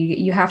you said,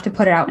 you have to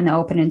put it out in the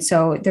open. And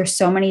so there's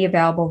so many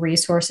available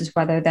resources,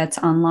 whether that's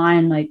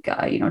online, like,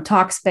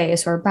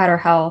 Talkspace or Better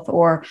Health,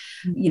 or,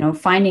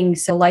 finding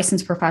a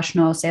licensed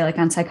professional, say like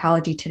on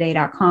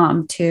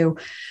psychologytoday.com, to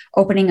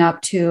opening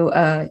up to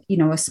a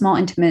small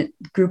intimate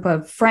group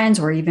of friends,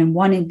 or even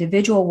one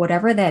individual,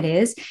 whatever that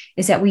is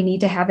that we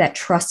need to have that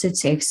trusted,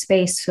 safe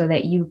space so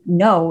that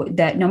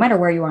that no matter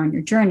where you are on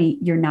your journey,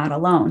 you're not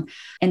alone.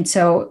 And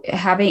so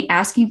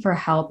asking for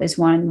help is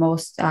one of the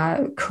most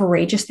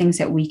courageous things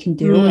that we can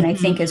do. Mm-hmm. And I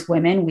think as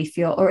women, we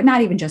feel, or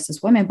not even just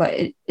as women, but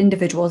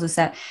individuals, is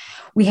that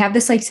we have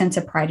this like sense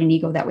of pride and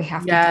ego that we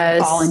have to do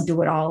it all and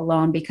do it all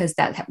alone, because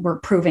that we're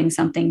proving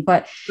something.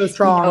 But that's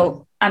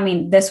wrong.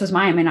 This was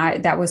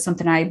that was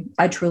something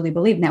I truly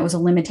believed. And that was a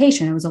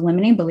limitation. It was a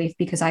limiting belief,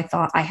 because I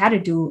thought I had to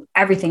do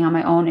everything on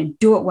my own and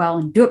do it well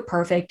and do it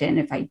perfect. And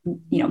if I,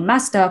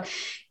 messed up,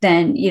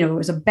 then, it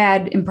was a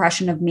bad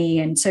impression of me.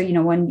 And so,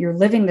 when you're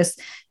living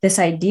this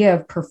idea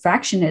of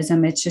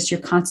perfectionism, it's just, you're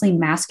constantly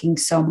masking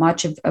so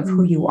much of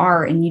who you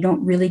are, and you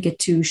don't really get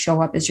to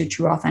show up as your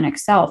true authentic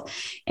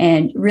self.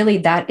 And really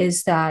that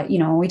is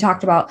we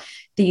talked about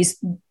these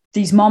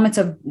moments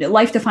of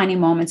life-defining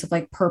moments of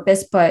like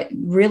purpose, but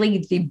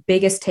really the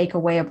biggest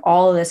takeaway of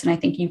all of this, and I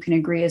think you can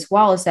agree as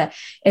well, is that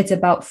it's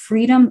about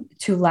freedom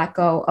to let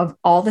go of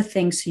all the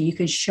things so you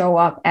can show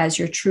up as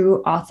your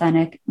true,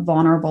 authentic,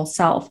 vulnerable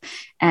self.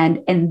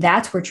 And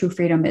that's where true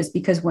freedom is,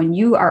 because when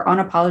you are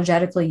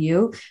unapologetically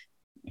you,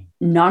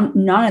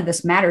 none of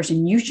this matters,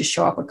 and you just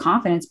show up with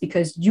confidence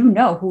because you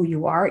know who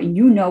you are and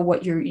you know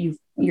what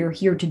you're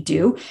here to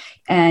do.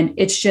 And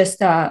it's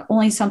just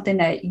only something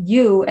that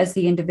you as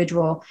the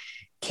individual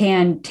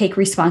can take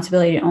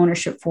responsibility and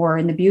ownership for.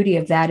 And the beauty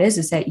of that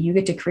is that you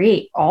get to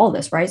create all of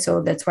this, right?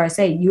 So that's why I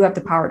say you have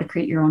the power to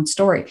create your own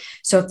story.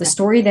 So if the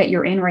story that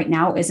you're in right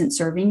now isn't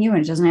serving you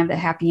and it doesn't have the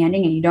happy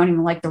ending, and you don't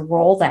even like the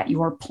role that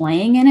you're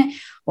playing in it,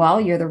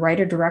 well, you're the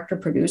writer, director,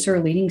 producer,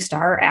 leading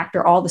star,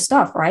 actor, all the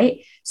stuff,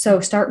 right?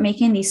 So start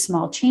making these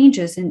small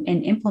changes and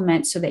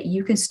implement so that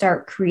you can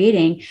start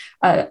creating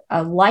a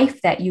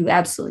life that you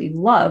absolutely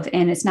love.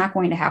 And it's not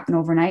going to happen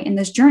overnight. And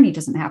this journey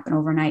doesn't happen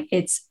overnight.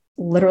 It's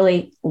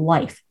literally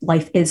life.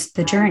 Life is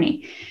the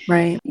journey.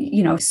 Right.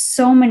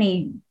 So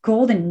many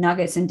golden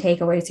nuggets and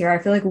takeaways here. I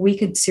feel like we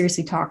could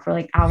seriously talk for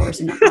like hours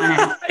and on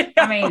end.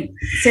 I mean,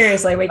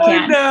 seriously, we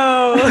can't.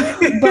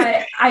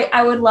 But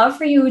I would love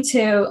for you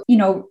to,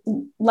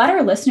 let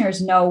our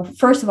listeners know,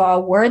 first of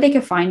all, where they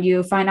can find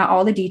you, find out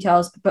all the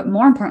details, but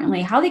more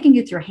importantly, how they can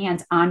get their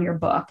hands on your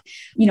book.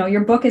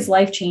 Your book is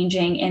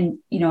life-changing. And,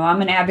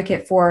 I'm an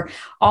advocate for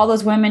all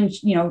those women,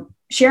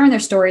 sharing their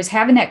stories,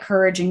 having that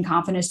courage and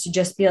confidence to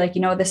just be like,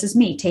 this is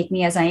me, take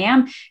me as I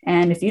am.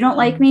 And if you don't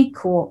like me,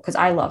 cool, because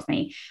I love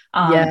me.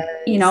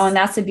 And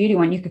that's the beauty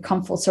when you could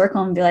come full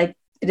circle and be like,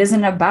 it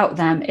isn't about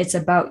them. It's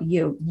about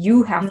you.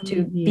 You have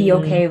to be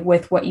okay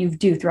with what you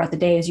do throughout the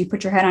day as you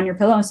put your head on your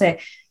pillow and say,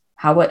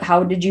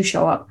 how did you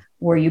show up?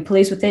 Were you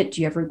pleased with it? Do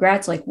you have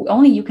regrets? Like,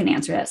 only you can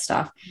answer that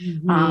stuff.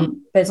 But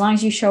as long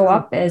as you show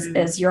up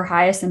as your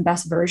highest and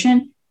best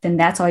version, then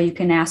that's all you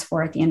can ask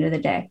for at the end of the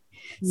day.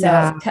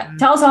 So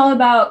tell us all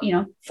about,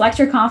 Flex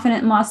Your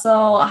Confident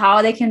Muscle,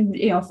 how they can,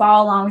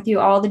 follow along with you,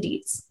 all the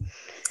deets.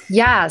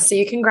 Yeah. So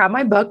you can grab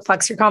my book,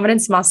 Flex Your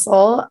Confidence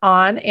Muscle,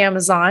 on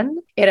Amazon.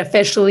 It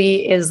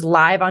officially is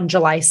live on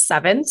July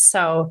 7th.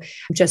 So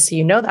just so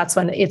you know, that's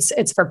when it's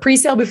for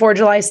pre-sale before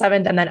July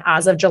 7th. And then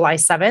as of July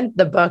 7th,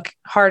 the book,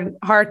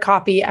 hard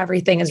copy,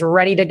 everything is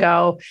ready to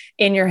go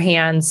in your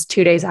hands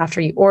 2 days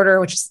after you order,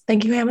 which is,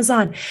 thank you,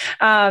 Amazon.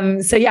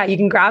 So yeah, you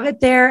can grab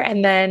it there.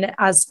 And then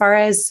as far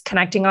as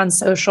connecting on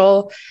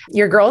social,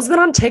 your girl's been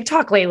on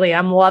TikTok lately.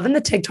 I'm loving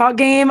the TikTok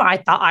game. I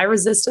thought I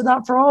resisted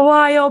that for a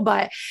while,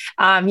 but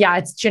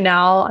it's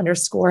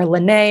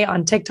Janelle_Lynnae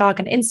on TikTok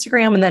and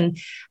Instagram. And then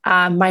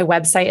my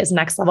website is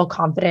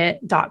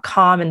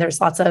nextlevelconfident.com. And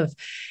there's lots of,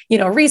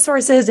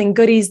 resources and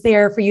goodies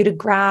there for you to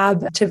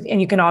grab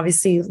and you can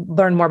obviously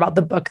learn more about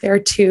the book there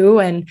too.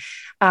 And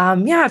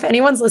if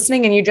anyone's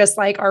listening and you just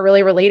like are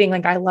really relating,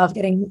 like I love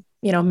getting,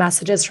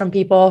 messages from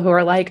people who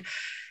are like,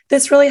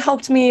 this really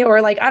helped me.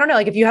 Or like, I don't know,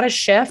 like if you had a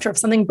shift or if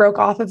something broke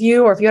off of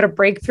you, or if you had a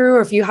breakthrough,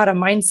 or if you had a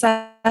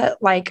mindset,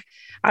 like,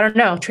 I don't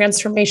know,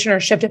 transformation or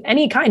shift of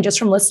any kind, just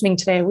from listening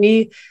today.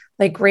 We,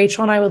 like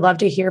Rachel and I, would love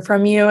to hear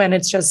from you. And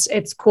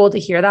it's cool to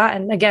hear that.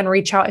 And again,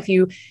 reach out if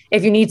you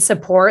need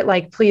support,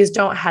 like, please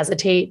don't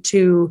hesitate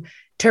to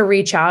to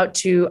reach out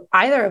to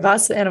either of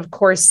us. And of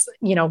course,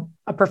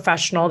 a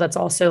professional that's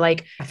also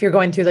like, if you're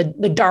going through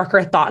the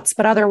darker thoughts,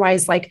 but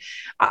otherwise, like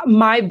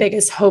my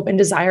biggest hope and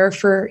desire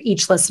for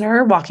each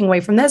listener walking away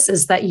from this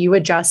is that you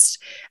would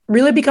just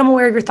really become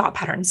aware of your thought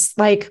patterns.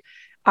 Like,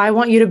 I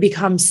want you to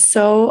become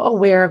so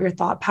aware of your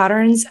thought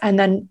patterns and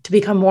then to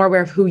become more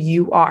aware of who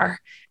you are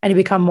and to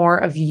become more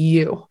of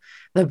you,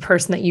 the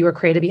person that you were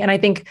created to be. And I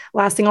think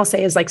last thing I'll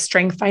say is like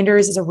Strength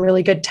Finders is a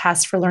really good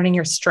test for learning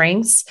your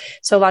strengths.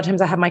 So a lot of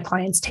times I have my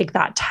clients take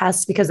that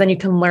test because then you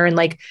can learn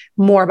like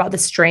more about the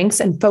strengths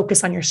and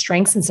focus on your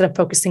strengths instead of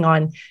focusing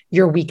on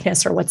your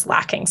weakness or what's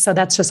lacking. So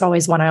that's just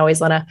always one I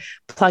always want to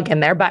plug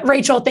in there. But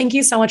Rachel, thank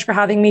you so much for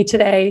having me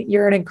today.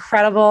 You're an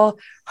incredible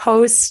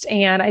host.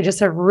 And I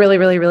just have really,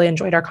 really, really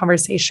enjoyed our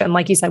conversation.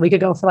 Like you said, we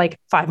could go for like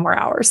 5 more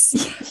hours.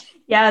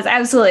 Yes,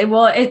 absolutely.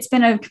 Well, it's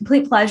been a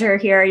complete pleasure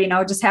here,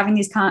 just having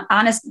these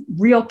honest,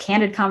 real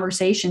candid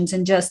conversations.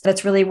 And just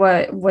that's really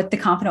what the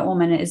Confident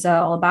Woman is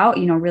all about,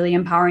 really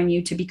empowering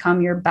you to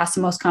become your best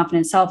and most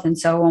confident self. And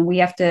so when we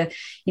have to,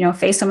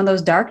 face some of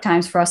those dark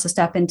times for us to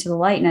step into the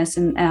lightness,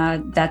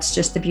 and that's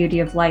just the beauty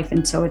of life.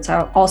 And so it's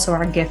also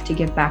our gift to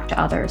give back to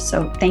others.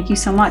 So thank you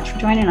so much for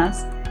joining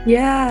us.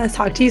 Yeah.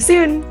 Talk to you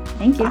soon.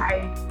 Thank you.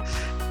 Bye.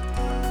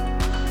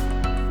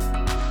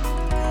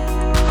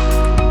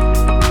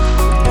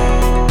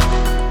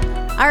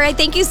 All right.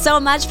 Thank you so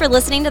much for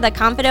listening to the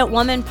Confident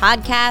Woman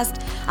podcast.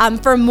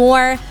 For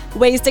more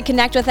ways to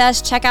connect with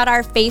us, check out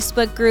our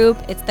Facebook group.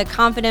 It's the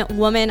Confident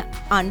Woman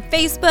on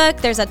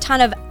Facebook. There's a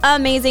ton of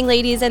amazing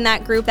ladies in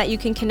that group that you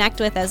can connect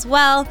with as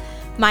well.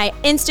 My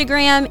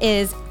Instagram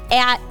is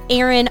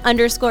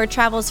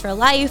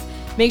 @Aaron_travels4life.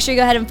 Make sure you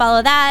go ahead and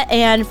follow that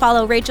and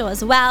follow Rachel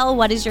as well.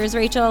 What is yours,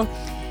 Rachel?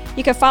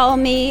 You can follow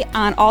me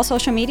on all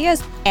social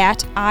medias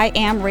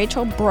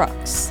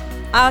 @IamRachelBrooks.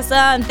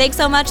 Awesome. Thanks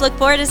so much. Look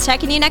forward to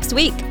checking you next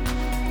week.